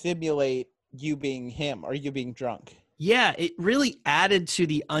simulate you being him or you being drunk. Yeah, it really added to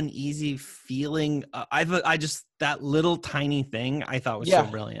the uneasy feeling. I just that little tiny thing I thought was so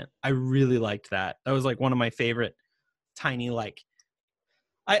brilliant. I really liked that. That was like one of my favorite tiny like.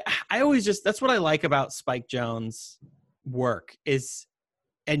 I always just that's what I like about Spike Jonze' work is,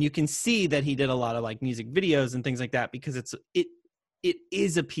 and you can see that he did a lot of like music videos and things like that because it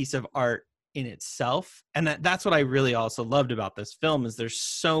is a piece of art in itself, and that's what I really also loved about this film is there's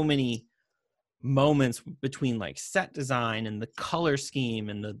so many moments between like set design and the color scheme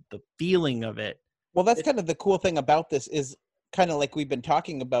and the feeling of it. Well, that's kind of the cool thing about this is kind of like we've been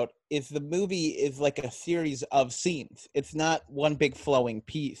talking about, is the movie is like a series of scenes. It's not one big flowing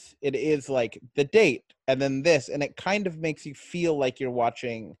piece. It is like the date and then this, and it kind of makes you feel like you're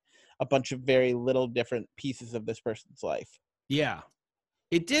watching a bunch of very little different pieces of this person's life. Yeah.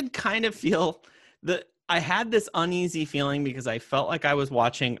 It did kind of feel I had this uneasy feeling because I felt like I was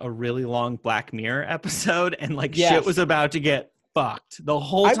watching a really long Black Mirror episode and like shit was about to get fucked the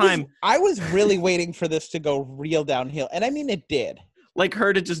whole time. I was really waiting for this to go real downhill. And I mean, it did. Like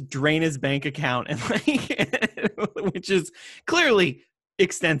her to just drain his bank account and like, which is clearly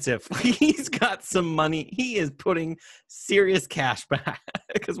extensive. Like he's got some money. He is putting serious cash back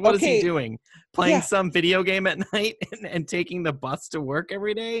because what is he doing? Playing some video game at night and taking the bus to work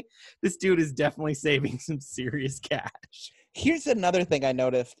every day? This dude is definitely saving some serious cash. Here's another thing I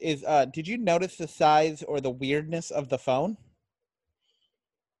noticed is, did you notice the size or the weirdness of the phone?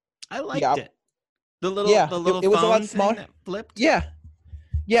 I liked it. The little it was a lot smaller. That flipped.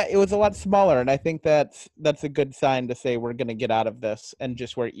 Yeah, it was a lot smaller, and I think that's a good sign to say we're going to get out of this and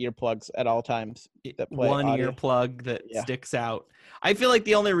just wear earplugs at all times. That play one audio. Earplug that sticks out. I feel like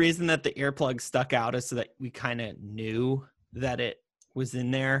the only reason that the earplug stuck out is so that we kind of knew that it was in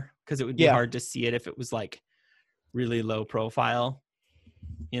there, because it would be hard to see it if it was like really low profile.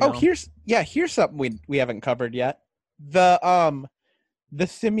 You know? Oh, here's something we haven't covered yet. The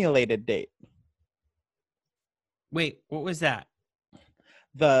simulated date. Wait, what was that?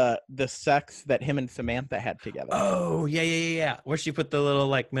 The sex that him and Samantha had together. Oh, yeah. Where she put the little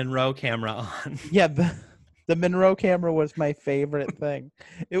like Monroe camera on. Yeah, the Monroe camera was my favorite thing.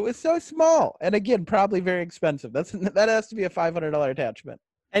 It was so small, and again, probably very expensive. That has to be a $500 attachment.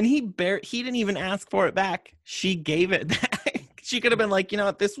 And he didn't even ask for it back. She gave it back. She could have been like, you know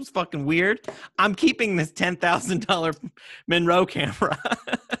what, this was fucking weird. I'm keeping this $10,000 Monroe camera.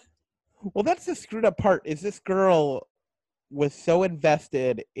 Well, that's the screwed up part. Is this girl was so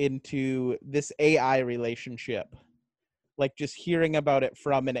invested into this AI relationship, like just hearing about it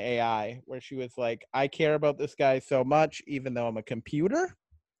from an AI, where she was like, I care about this guy so much, even though I'm a computer.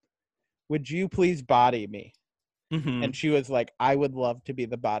 Would you please body me? Mm-hmm. And she was like, I would love to be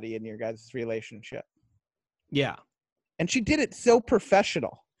the body in your guys' relationship. Yeah. And she did it so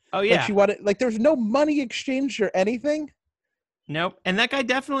professional. Oh, yeah. Like she wanted, like there was no money exchange or anything. Nope. And that guy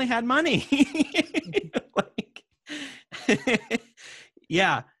definitely had money.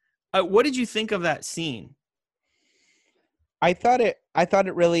 Yeah. What did you think of that scene? I thought it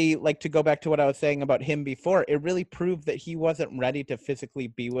really, like, to go back to what I was saying about him before, it really proved that he wasn't ready to physically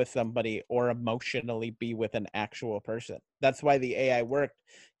be with somebody or emotionally be with an actual person. That's why the AI worked,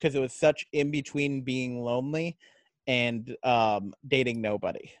 because it was such in between being lonely and dating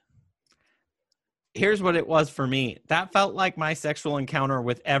nobody. Here's what it was for me. That felt like my sexual encounter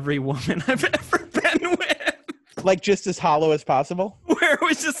with every woman I've ever been with. Like just as hollow as possible? Where it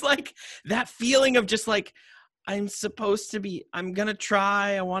was just like that feeling of just like, I'm going to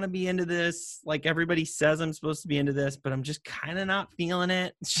try. I want to be into this. Like everybody says I'm supposed to be into this, but I'm just kind of not feeling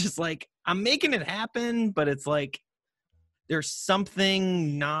it. It's just like, I'm making it happen, but it's like, there's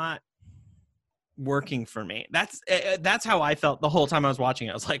something not working for me. That's how I felt the whole time I was watching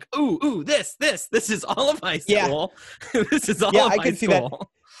it. I was like, ooh, this is all of high school. Yeah. This is all of high school. See that.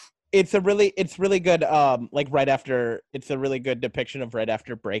 It's really good. It's a really good depiction of right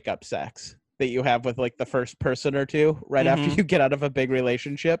after breakup sex that you have with like the first person or two right after you get out of a big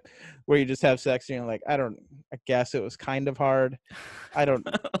relationship, where you just have sex and you're like, I guess it was kind of hard.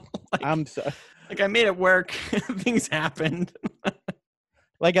 I'm so like I made it work. Things happened.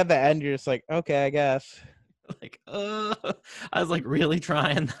 Like at the end, you're just like, okay, I guess. Like, I was like really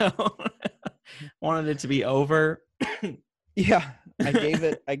trying though. Wanted it to be over. Yeah, I gave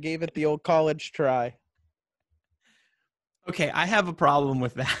it the old college try. Okay, I have a problem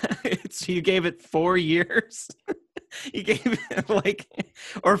with that. You gave it 4 years. You gave it like,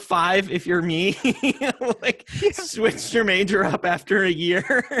 or 5 if you're me. Like, switched your major up after a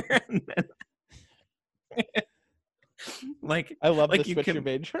year. And then, like, I love like the switch your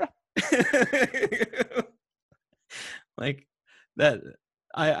major up. Like that.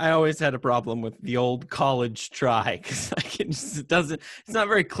 I always had a problem with the old college try, because it's not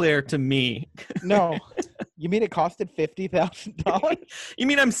very clear to me. No. You mean it costed $50,000? You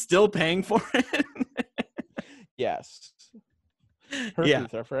mean I'm still paying for it? Yes.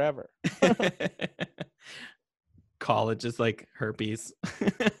 Herpes are forever. College is like herpes.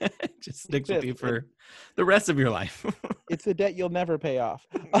 Just sticks with you for the rest of your life. It's a debt you'll never pay off.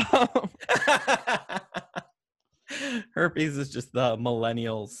 Herpes is just the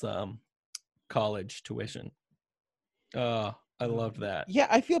millennials' college tuition. I loved that. Yeah,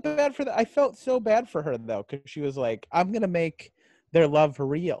 I feel bad for that. I felt so bad for her though, because she was like, "I'm gonna make their love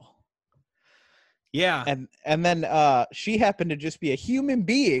real," Yeah. and then she happened to just be a human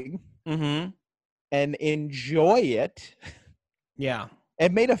being Mm-hmm. and enjoy it, Yeah.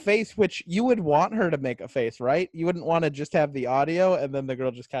 and made a face which you would want her to make a face, right? You wouldn't want to just have the audio and then the girl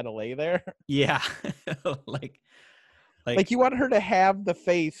just kind of lay there. Yeah. like Like you want her to have the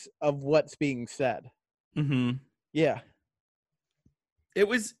face of what's being said. mm-hmm. Yeah. It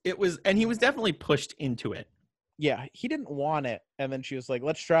was, and he was definitely pushed into it. Yeah, he didn't want it, and then she was like,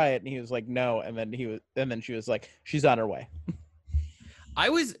 "Let's try it," and he was like, "No," and then she was like, "She's on her way." I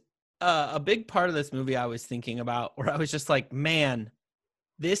was a big part of this movie I was thinking about where I was just like, man,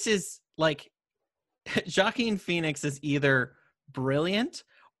 this is like Joaquin Phoenix is either brilliant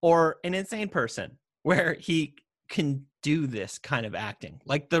or an insane person where he can do this kind of acting.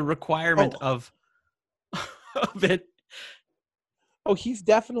 Like the requirement of it. Oh, he's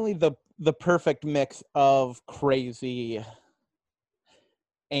definitely the perfect mix of crazy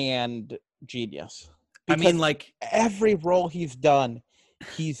and genius. I mean, like every role he's done,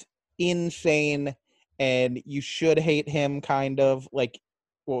 he's insane, and you should hate him. Kind of like,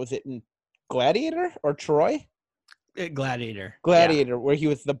 what was it in Gladiator or Troy? Gladiator, where he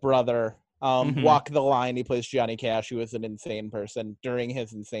was the brother. Mm-hmm. Walk the Line, he plays Johnny Cash, who was an insane person during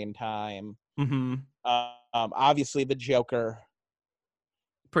his insane time. Mm-hmm. Obviously the Joker.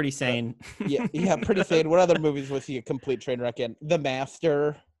 Pretty sane. Yeah, pretty sane. What other movies was he a complete train wreck in? The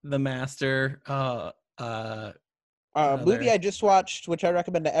Master. Movie I just watched, which I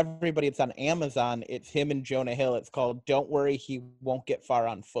recommend to everybody. It's on Amazon. It's him and Jonah Hill. It's called Don't Worry, He Won't Get Far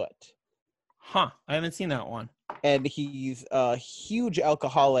on Foot. Huh. I haven't seen that one. And he's a huge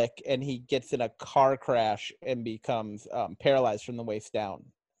alcoholic, and he gets in a car crash and becomes paralyzed from the waist down.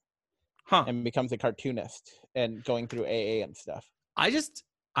 Huh. And becomes a cartoonist and going through AA and stuff. I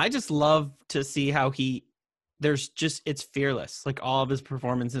just love to see how it's fearless. Like all of his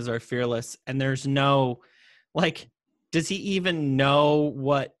performances are fearless, and there's no, like, does he even know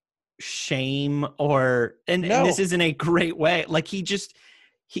what shame and this is in a great way. Like he's just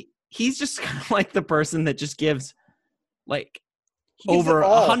kind of like the person that just gives like over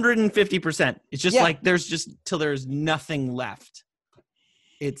 150%. It's just like there's just till there's nothing left.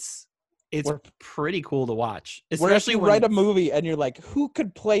 It's pretty cool to watch. Especially when you write a movie and you're like, who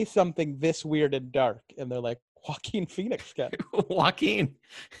could play something this weird and dark? And they're like, Joaquin Phoenix can. Joaquin.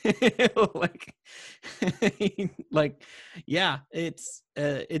 like, yeah, it's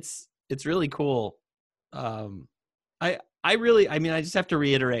really cool. I just have to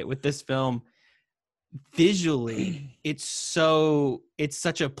reiterate with this film, visually, it's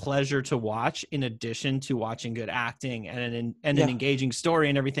such a pleasure to watch in addition to watching good acting and an engaging story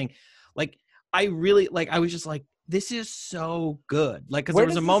and everything. Like I was just like, this is so good. Like, cause there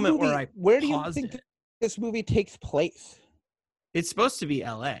was a moment where do you think this movie takes place? It's supposed to be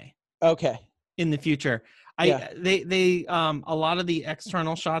LA. Okay. In the future. They a lot of the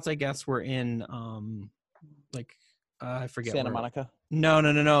external shots, I guess, were in I forget Santa Monica.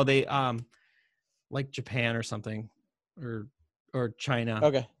 No. They like Japan or something, or China.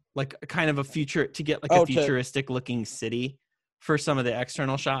 Okay. Like kind of a future to get like a futuristic looking city for some of the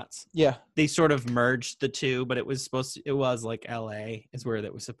external shots. Yeah. They sort of merged the two, but it was like LA is where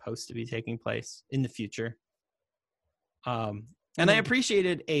that was supposed to be taking place in the future. And I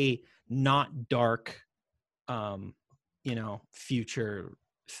appreciated a not dark, future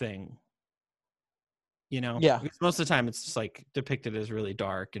thing. Yeah. Because most of the time it's just like depicted as really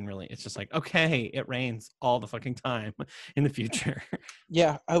dark and really, it's just like, okay, it rains all the fucking time in the future.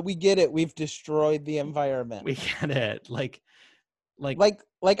 Yeah, we get it. We've destroyed the environment. We get it. Like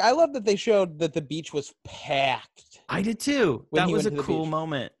I love that they showed that the beach was packed. I did too. That was a cool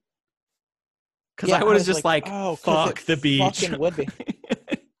moment. Because I would have just like, oh, fuck the beach. Fucking would be.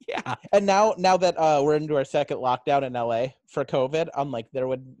 Yeah. And now that we're into our second lockdown in LA for COVID, I'm like,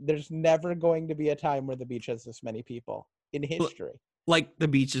 there's never going to be a time where the beach has this many people in history. Like the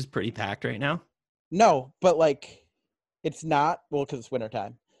beach is pretty packed right now? No, but like it's not, well, because it's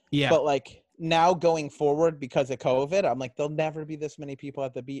wintertime. Yeah. But like now going forward because of COVID, I'm like, there'll never be this many people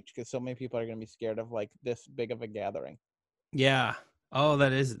at the beach because so many people are going to be scared of like this big of a gathering. Yeah. Oh,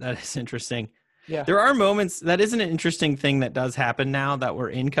 that is interesting. Yeah. There are moments that isn't an interesting thing that does happen now that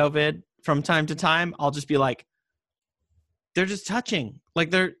we're in COVID from time to time. I'll just be like, they're just touching. Like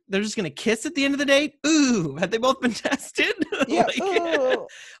they're just going to kiss at the end of the date. Ooh, have they both been tested? Yeah.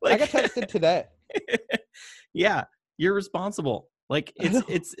 I got tested today. Yeah. You're responsible. Like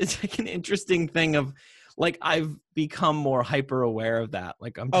it's like an interesting thing of like I've become more hyper aware of that.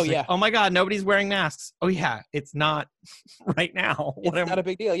 Like I'm Oh, just like, yeah. oh my God, nobody's wearing masks. Oh yeah, it's not right now. It's not a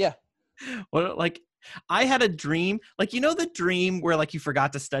big deal. Yeah. Like I had a dream, like, you know, the dream where like you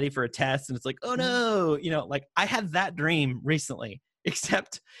forgot to study for a test and it's like, oh no, you know, like I had that dream recently,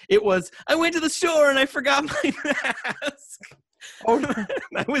 except it was, I went to the store and I forgot my mask. Oh,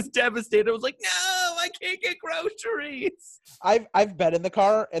 I was devastated. I was like, no, I can't get groceries. I've been in the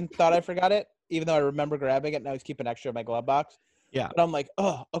car and thought I forgot it, even though I remember grabbing it and I was keeping extra in my glove box. Yeah. But I'm like,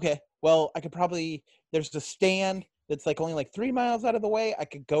 oh, okay. Well, I could probably, there's a stand that's like only like 3 miles out of the way. I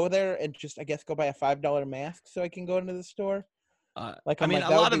could go there and just, I guess, go buy a $5 mask so I can go into the store. Like, I I'm mean, like, a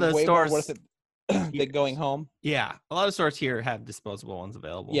that lot would of be the way more stores, worth it than going home. yeah, a lot of stores here have disposable ones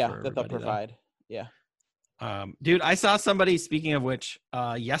available. Yeah, for that they'll everybody, provide. Yeah. Dude, I saw somebody, speaking of which,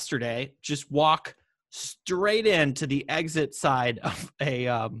 yesterday, just walk straight into the exit side of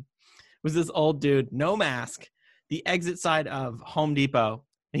a was this old dude, no mask, the exit side of Home Depot,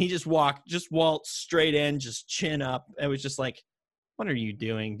 and he just waltzed straight in, just chin up. It was just like, what are you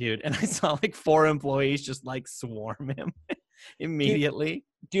doing, dude? And I saw like 4 employees just like swarm him immediately.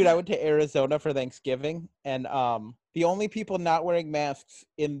 Dude, I went to Arizona for Thanksgiving, and the only people not wearing masks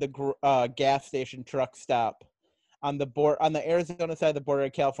in the gas station truck stop on the Arizona side of the border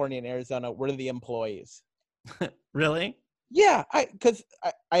of California and Arizona were the employees. Really? Yeah, because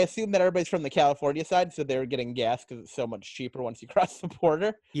I assume that everybody's from the California side, so they were getting gas because it's so much cheaper once you cross the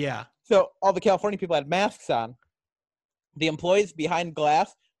border. Yeah. So all the California people had masks on. The employees behind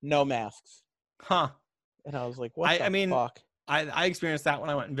glass, no masks. Huh. And I was like, what the fuck? I experienced that when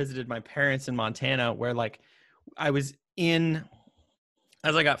I went and visited my parents in Montana, where like I was in,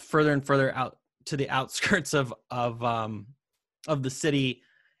 as I got further and further out to the outskirts of the city,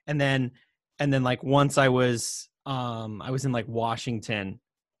 and then like once I was in like Washington,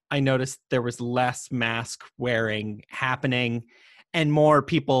 I noticed there was less mask wearing happening and more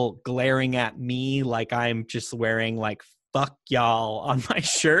people glaring at me like I'm just wearing like fuck y'all on my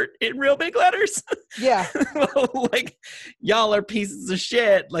shirt in real big letters. Yeah. Like, y'all are pieces of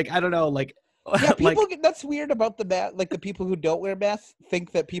shit. Like, I don't know. Like, yeah, people like, that's weird about like the people who don't wear masks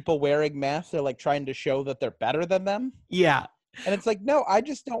think that people wearing masks are like trying to show that they're better than them. yeah. And it's like, no, I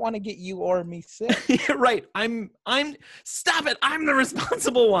just don't want to get you or me sick. Right. I'm stop it. I'm the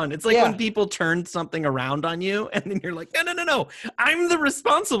responsible one. It's like when people turn something around on you and then you're like, no. I'm the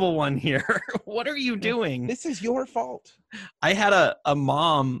responsible one here. What are you doing? This is your fault. I had a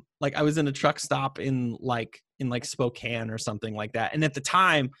mom, like I was in a truck stop in Spokane or something like that. And at the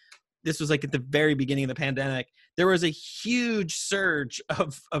time, this was like at the very beginning of the pandemic, there was a huge surge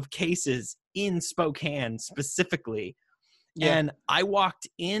of cases in Spokane specifically. Yeah. And I walked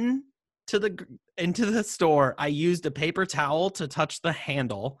into the store. I used a paper towel to touch the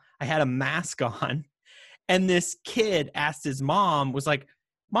handle. I had a mask on. And this kid asked his mom, was like,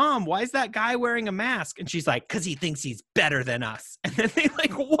 Mom, why is that guy wearing a mask? And she's like, because he thinks he's better than us. And then they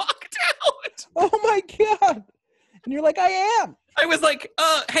like walked out. Oh my God. And you're like, I am. I was like,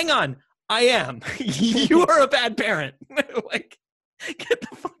 hang on. I am. You are a bad parent. Like, get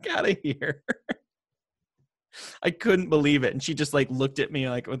the fuck out of here. I couldn't believe it. And she just like looked at me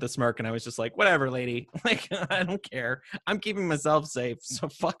like with a smirk, and I was just like, whatever, lady. Like, I don't care. I'm keeping myself safe, so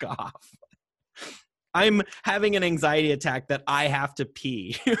fuck off. I'm having an anxiety attack that I have to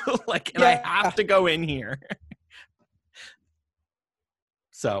pee. Like, and I have to go in here.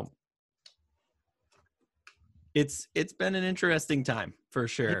 So it's been an interesting time for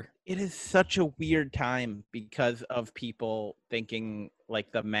sure. It is such a weird time because of people thinking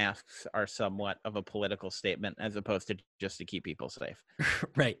like the masks are somewhat of a political statement as opposed to just to keep people safe.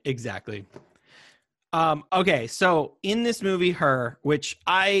 Right, exactly. Okay, so in this movie, Her, which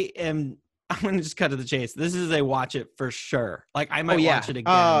I'm going to just cut to the chase. This is a watch it for sure. Like, I might watch it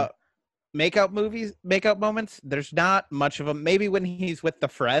again. Makeup moments, there's not much of them. Maybe when he's with the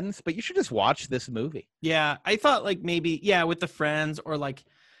friends, but you should just watch this movie. Yeah, I thought like maybe, with the friends, or like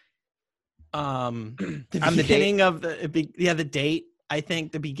the beginning of the date. I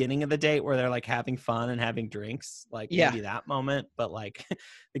think the beginning of the date where they're like having fun and having drinks, like maybe that moment, but like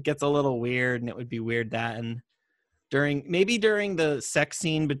it gets a little weird, and it would be weird that, and during the sex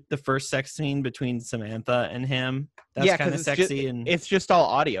scene, but the first sex scene between Samantha and him, that's kind of sexy, and it's just all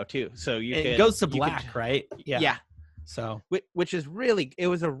audio too, so it goes to black, right? Yeah. So, which is really, it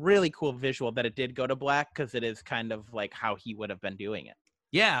was a really cool visual that it did go to black, because it is kind of like how he would have been doing it.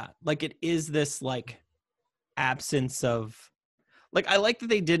 Yeah, like it is this like absence of, like, I like that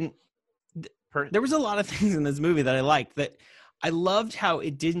they didn't. There was a lot of things in this movie that I liked. That I loved how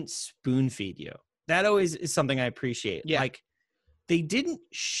it didn't spoon feed you. That always is something I appreciate. Yeah. Like, they didn't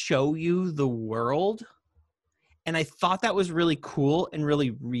show you the world And I thought that was really cool and really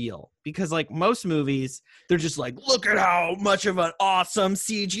real, because like most movies, they're just like, look at how much of an awesome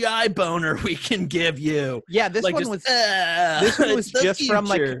CGI boner we can give you. Yeah, this Like one just, was this one was it's the just from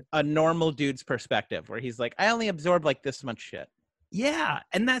like future." a normal dude's perspective, where he's like, I only absorb like this much shit. Yeah,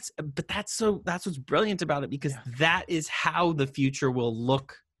 and that's what's brilliant about it, because Yeah. that is how the future will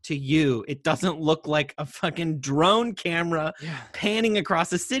look to you. It doesn't look like a fucking drone camera Yeah. panning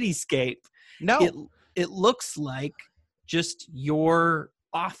across a cityscape. No. It looks like just your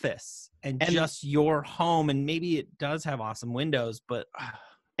office and just your home, and maybe it does have awesome windows, but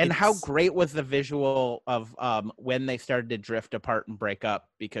And how it's- great was the visual of when they started to drift apart and break up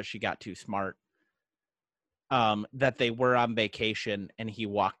because she got too smart? That they were on vacation and he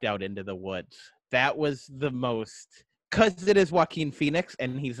walked out into the woods. That was the most, because it is Joaquin Phoenix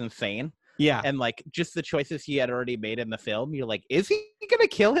and he's insane. yeah. And like just the choices he had already made in the film, you're like, is he gonna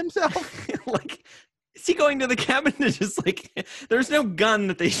kill himself? Like, is he going to the cabin to just like, there's no gun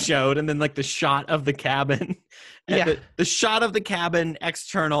that they showed, and then like the shot of the cabin, and Yeah. the shot of the cabin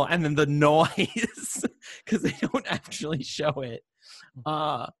external, and then the noise, because they don't actually show it.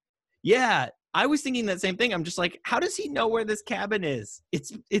 Yeah, I was thinking that same thing. I'm just like, how does he know where this cabin is?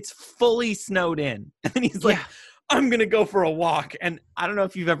 It's fully snowed in, and then he's like, Yeah. I'm gonna go for a walk. And I don't know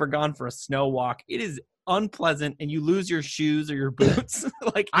if you've ever gone for a snow walk. It is unpleasant, and you lose your shoes or your boots.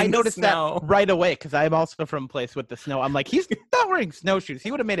 Like I in the noticed that snow. right away because I'm also from a place with the snow. I'm like, he's not wearing snowshoes.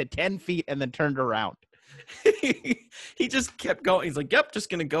 He would have made it 10 feet and then turned around. He just kept going. He's like, yep, just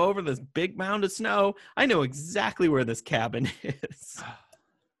gonna go over this big mound of snow. I know exactly where this cabin is.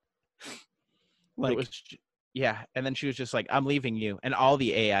 Like, It was, yeah. And then she was just like, I'm leaving you. And all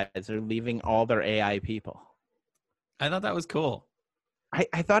the AIs are leaving all their AI people. I thought that was cool.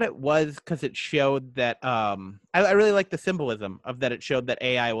 I thought it was because it showed that I really like the symbolism of that. It showed that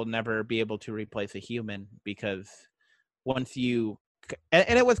AI will never be able to replace a human, because once you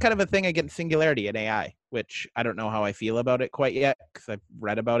and it was kind of a thing against singularity in AI, which I don't know how I feel about it quite yet because I've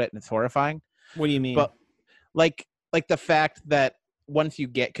read about it and it's horrifying. What do you mean? But like the fact that once you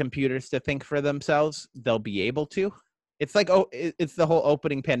get computers to think for themselves, they'll be able to. It's like, oh, it's the whole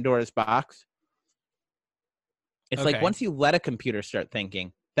opening Pandora's box. It's like Okay. once you let a computer start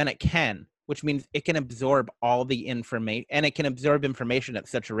thinking, then it can, which means it can absorb all the information, and it can absorb information at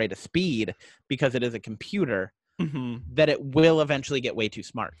such a rate of speed because it is a computer Mhm. that it will eventually get way too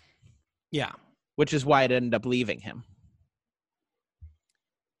smart, Yeah. which is why it ended up leaving him.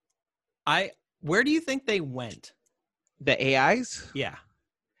 Where do you think they went? The AIs, Yeah.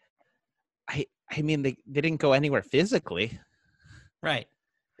 I mean, they didn't go anywhere physically. Right.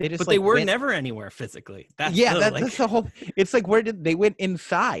 They just But like they were went, never anywhere physically. That's that's the whole. It's like, where did they went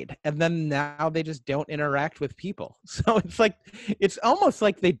inside, and then now they just don't interact with people. So it's like, it's almost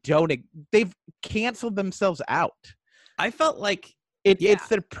like they've canceled themselves out. I felt like It's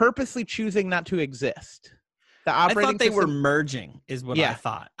they're purposely choosing not to exist. The I operating thought they were system- merging is what I Yeah.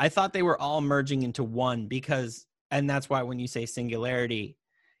 thought. I thought they were all merging into one, because, and that's why when you say singularity,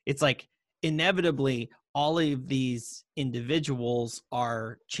 it's like inevitably all of these individuals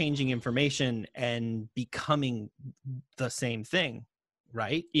are changing information and becoming the same thing,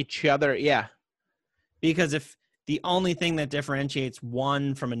 right? each other. Yeah, Because if the only thing that differentiates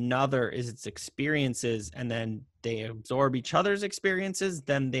one from another is its experiences, and then they absorb each other's experiences,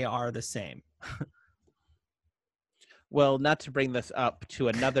 then they are the same. well, not to bring this up to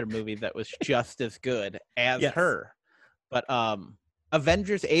another movie that was just as good as Yes. her, but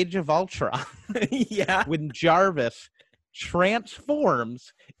Avengers: Age of Ultron, Yeah. when Jarvis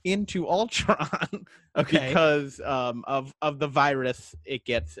transforms into Ultron Okay. because of the virus it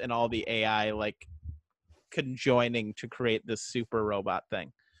gets and all the AI like conjoining to create this super robot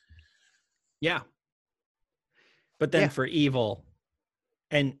thing. Yeah. But then Yeah. for evil,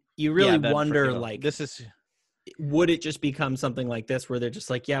 and you really then for wonder, evil. like, this is would it just become something like this where they're just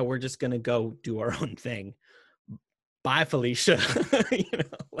like, yeah, we're just going to go do our own thing. Bye, Felicia.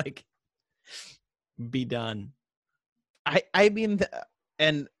 Like, be done. I mean,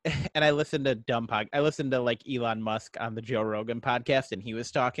 and I listened to I listened to like Elon Musk on the Joe Rogan podcast, and he was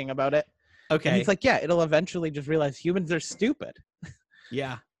talking about it. Okay. And he's like, yeah, it'll eventually just realize humans are stupid.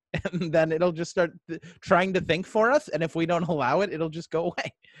 Yeah. And then it'll just start trying to think for us. And if we don't allow it, it'll just go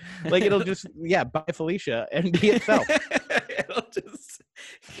away. Like it'll just, bye Felicia and be itself. It'll just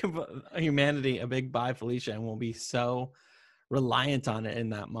give humanity a big bye, Felicia, and we'll be so reliant on it in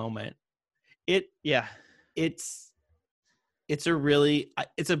that moment. Yeah. It's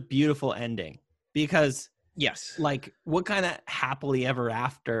a beautiful ending, because Yes. like, what kind of happily ever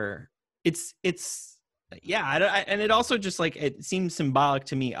after? It's yeah, and it also just like, it seems symbolic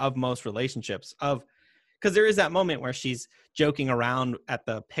to me of most relationships, of because there is that moment where she's joking around at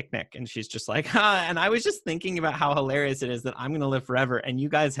the picnic and she's just like, and I was just thinking about how hilarious it is that I'm going to live forever and you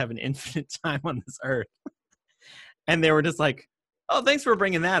guys have an infinite time on this earth. And they were just like, oh, thanks for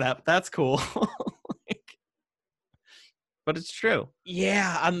bringing that up. That's cool. Like, but it's true.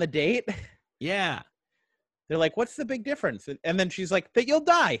 Yeah, on the date. Yeah. They're like, what's the big difference? And then she's like, that you'll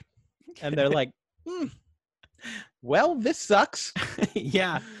die. And they're like, well, this sucks.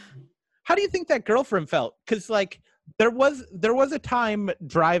 Yeah. How do you think that girlfriend felt? Because like there was a time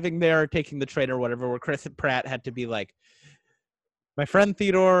driving there, taking the train or whatever, where Chris Pratt had to be like, my friend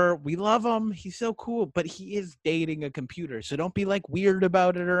Theodore, we love him. He's so cool, but he is dating a computer. So don't be like weird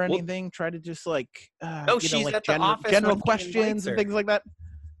about it or anything. Try to just like, she's like at the office general when he questions and things like that.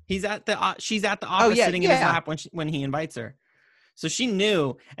 She's at the office sitting in his lap when he invites her. So she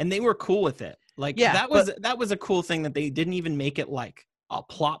knew, and they were cool with it. Like that was a cool thing that they didn't even make it like a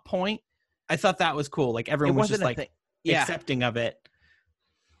plot point. I thought that was cool. Like everyone was just like accepting of it.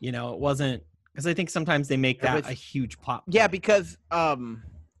 You know, it wasn't, because I think sometimes they make that a huge plot point. Yeah, because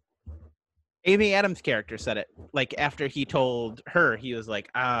Amy Adams' character said it. Like after he told her, he was like,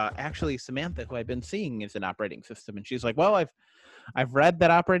 actually Samantha, who I've been seeing, is an operating system. And she's like, well, I've read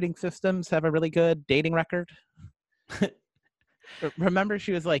that operating systems have a really good dating record. Remember,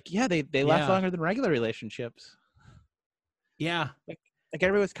 she was like, yeah, they last longer than regular relationships. Yeah. Like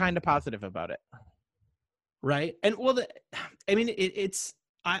everyone was kind of positive about it. Right. And well,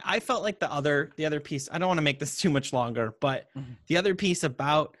 I felt like the other piece, I don't want to make this too much longer, but the other piece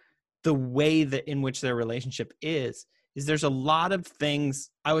about the way that in which their relationship is there's a lot of things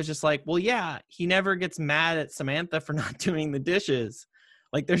I was just like, well, yeah, he never gets mad at Samantha for not doing the dishes.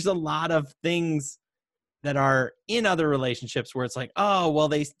 Like there's a lot of things that are in other relationships where it's like, oh, well,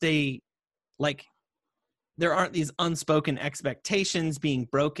 they like, there aren't these unspoken expectations being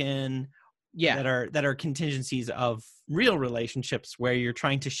broken. Yeah. That are contingencies of real relationships where you're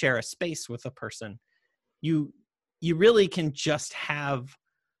trying to share a space with a person. You really can just have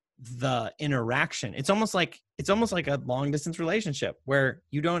the interaction. It's almost like a long distance relationship where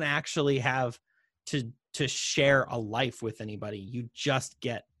you don't actually have to share a life with anybody. You just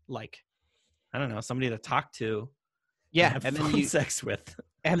get like, I don't know, somebody to talk to. Yeah. And then you sex with.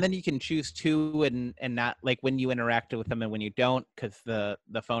 And then you can choose to and not like when you interact with them and when you don't, because the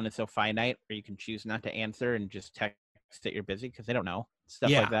phone is so finite, or you can choose not to answer and just text that you're busy because they don't know.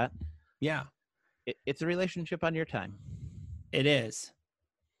 Stuff like that. Yeah. It's a relationship on your time. It is.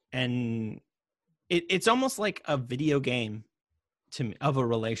 And it's almost like a video game to me of a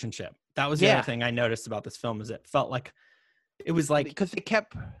relationship. That was the other thing I noticed about this film, is it felt like it was like, because they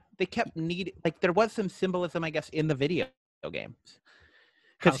kept needing, like there was some symbolism, I guess, in the video games.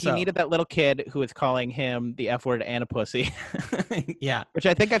 Because he needed that little kid who was calling him the F word and a pussy. Yeah. Which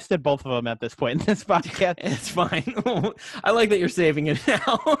I think I've said both of them at this point in this podcast. It's fine. I like that you're saving it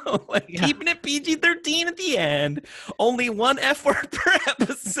now. Keeping it PG-13 at the end. Only one F word per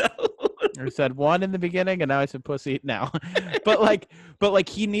episode. I said one in the beginning, and now I said pussy now. But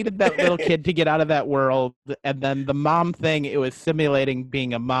he needed that little kid to get out of that world. And then the mom thing, it was simulating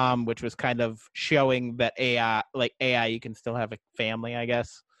being a mom, which was kind of showing that AI, you can still have a family, I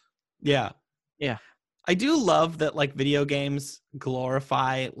guess. Yeah. Yeah. I do love that like video games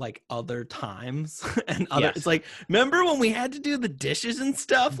glorify like other times and other. It's like, remember when we had to do the dishes and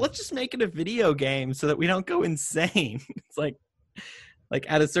stuff? Let's just make it a video game so that we don't go insane. It's like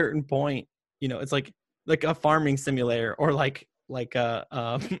at a certain point, you know, it's like a farming simulator, or like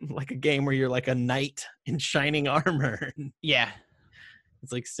a game where you're like a knight in shining armor. Yeah.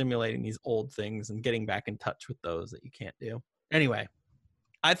 It's like simulating these old things and getting back in touch with those that you can't do. Anyway,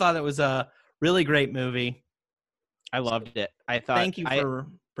 I thought it was a really great movie. I loved it. Thank you for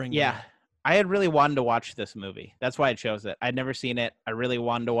bringing it. I had really wanted to watch this movie. That's why I chose it. I'd never seen it. I really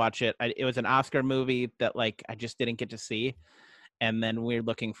wanted to watch it. It was an Oscar movie that like I just didn't get to see. And then we were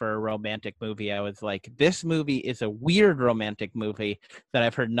looking for a romantic movie. I was like, this movie is a weird romantic movie that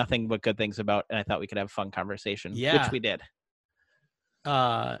I've heard nothing but good things about, and I thought we could have a fun conversation, which we did.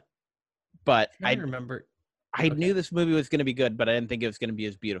 But I remember. I knew this movie was going to be good, but I didn't think it was going to be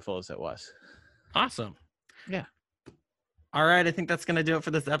as beautiful as it was. Awesome. Yeah. All right. I think that's going to do it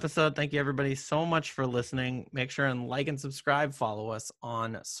for this episode. Thank you, everybody, so much for listening. Make sure and like and subscribe. Follow us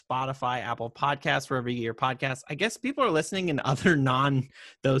on Spotify, Apple Podcasts, wherever you get your podcasts. I guess people are listening in other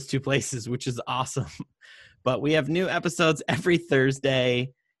those two places, which is awesome. But we have new episodes every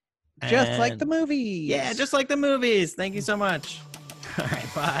Thursday. Just like the movie. Yeah, just like the movies. Thank you so much. All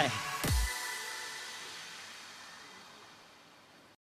right. Bye.